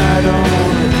set the night on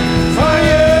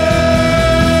fire.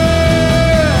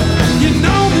 You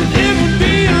know that it would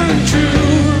be untrue.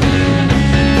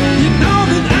 You know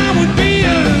that I would be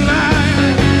a liar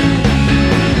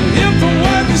if I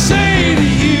were to say to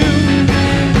you,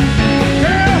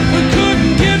 girl, we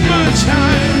couldn't get much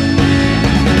higher.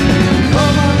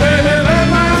 Come on, baby, light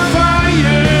my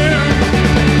fire.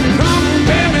 Come on,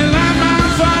 baby, light my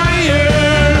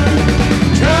fire.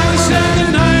 Try to set the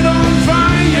night on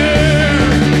fire.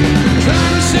 Try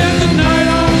to set the night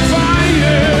on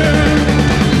fire.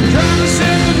 Try to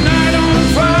set the night on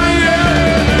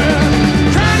fire.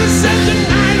 Try to set the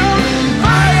night on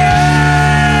fire.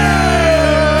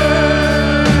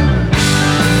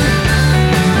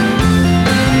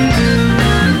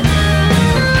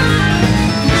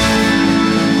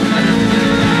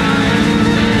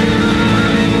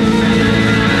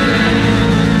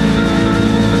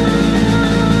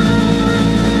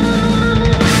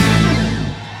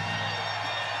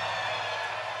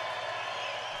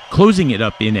 Closing it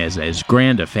up in as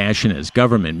grand a fashion as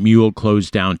Government Mule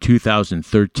closed down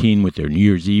 2013 with their New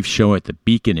Year's Eve show at the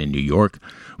Beacon in New York,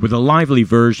 with a lively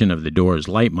version of The Doors'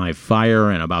 Light My Fire,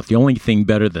 and about the only thing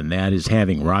better than that is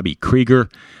having Robbie Krieger,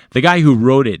 the guy who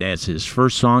wrote it as his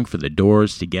first song for The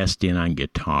Doors, to guest in on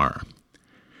guitar.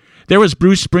 There was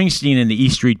Bruce Springsteen and the E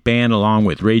Street Band along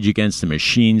with Rage Against the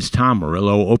Machine's Tom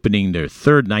Morello opening their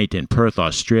third night in Perth,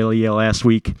 Australia last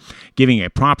week, giving a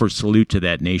proper salute to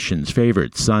that nation's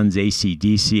favorite sons,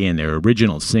 AC/DC, and their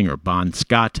original singer, Bon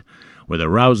Scott, with a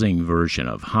rousing version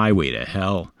of Highway to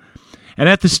Hell. And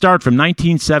at the start, from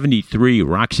 1973,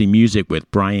 Roxy Music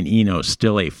with Brian Eno,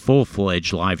 still a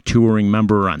full-fledged live touring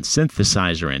member on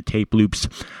synthesizer and tape loops,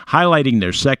 highlighting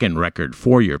their second record,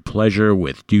 For Your Pleasure,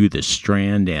 with Do the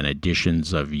Strand and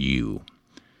Editions of You.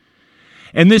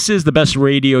 And this is the best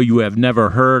radio you have never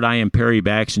heard. I am Perry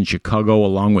Bax in Chicago,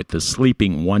 along with the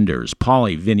Sleeping Wonders,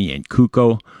 Paulie, Vinny, and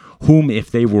Kuko, whom,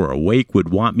 if they were awake, would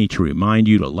want me to remind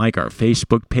you to like our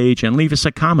Facebook page and leave us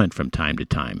a comment from time to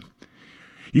time.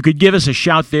 You could give us a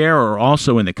shout there, or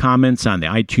also in the comments on the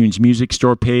iTunes Music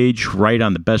Store page, right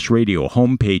on the Best Radio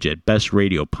homepage at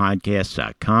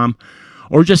bestradiopodcast.com,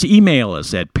 or just email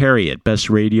us at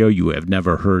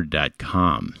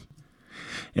perry@bestradioyouhaveneverheard.com.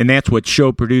 And that's what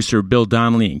show producer Bill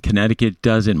Donnelly in Connecticut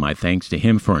does, and my thanks to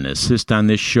him for an assist on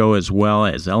this show, as well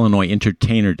as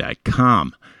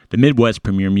IllinoisEntertainer.com, the Midwest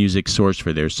premier music source,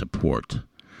 for their support.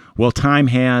 Well, time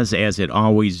has, as it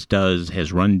always does,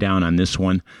 has run down on this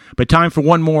one. But time for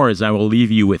one more, as I will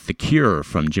leave you with The Cure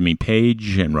from Jimmy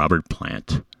Page and Robert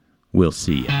Plant. We'll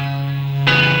see ya.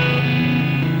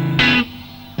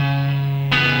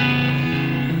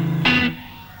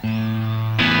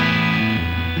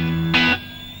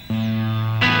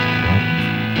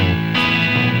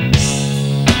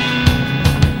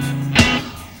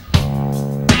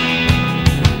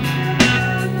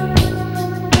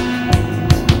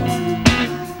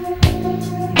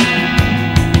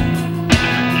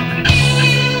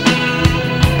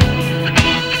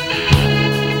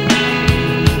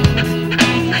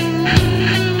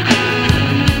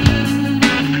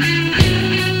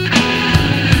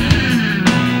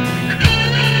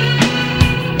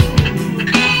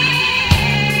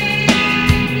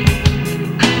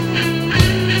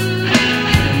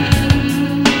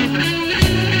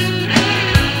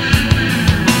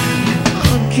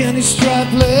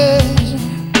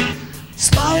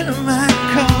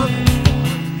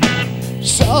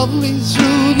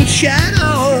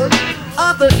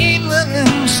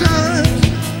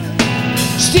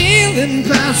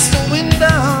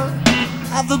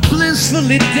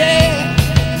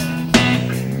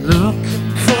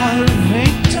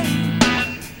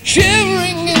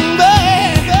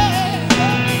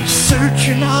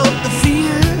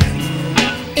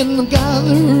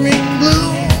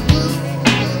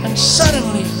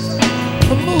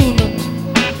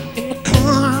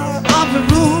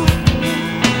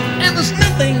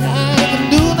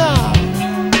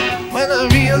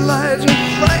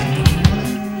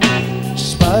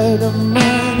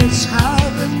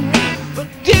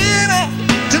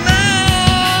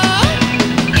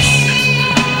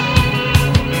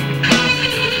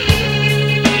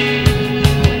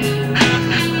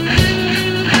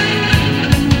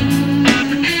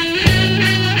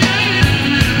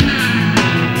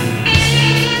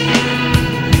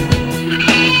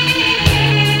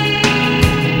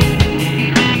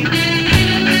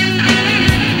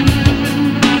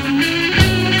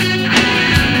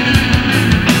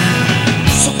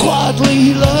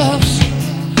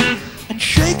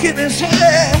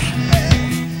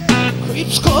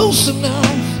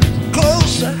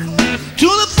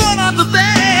 of the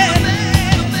bed,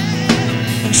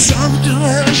 and softer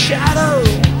than a shadow,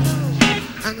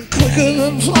 and quicker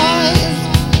than flying.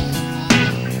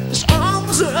 His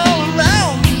arms are all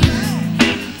around me,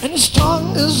 and his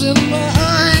tongue is in my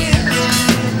eyes.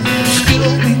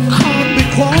 Still we can't be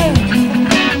quiet.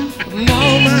 No,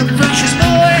 my precious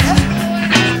boy,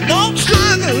 don't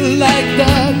struggle like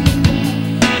that,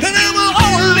 and I will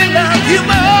only love you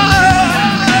more.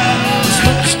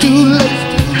 It's too late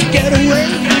to get away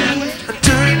and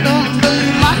turn on the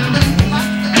light.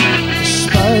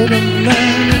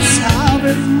 Spider-Man is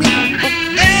having me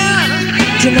again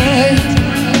tonight,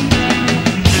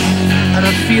 and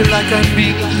I feel like I'm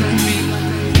beaten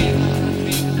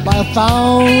by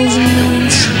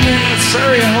 1,000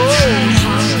 furry holes.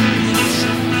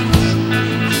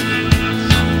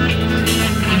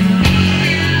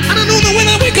 And I know that when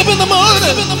I wake up in the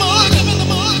morning,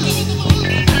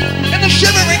 in the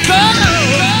shivering cold,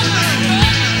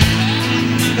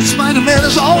 the Spider-Man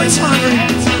is always hungry.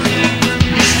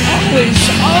 Always,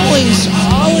 always,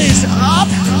 always up.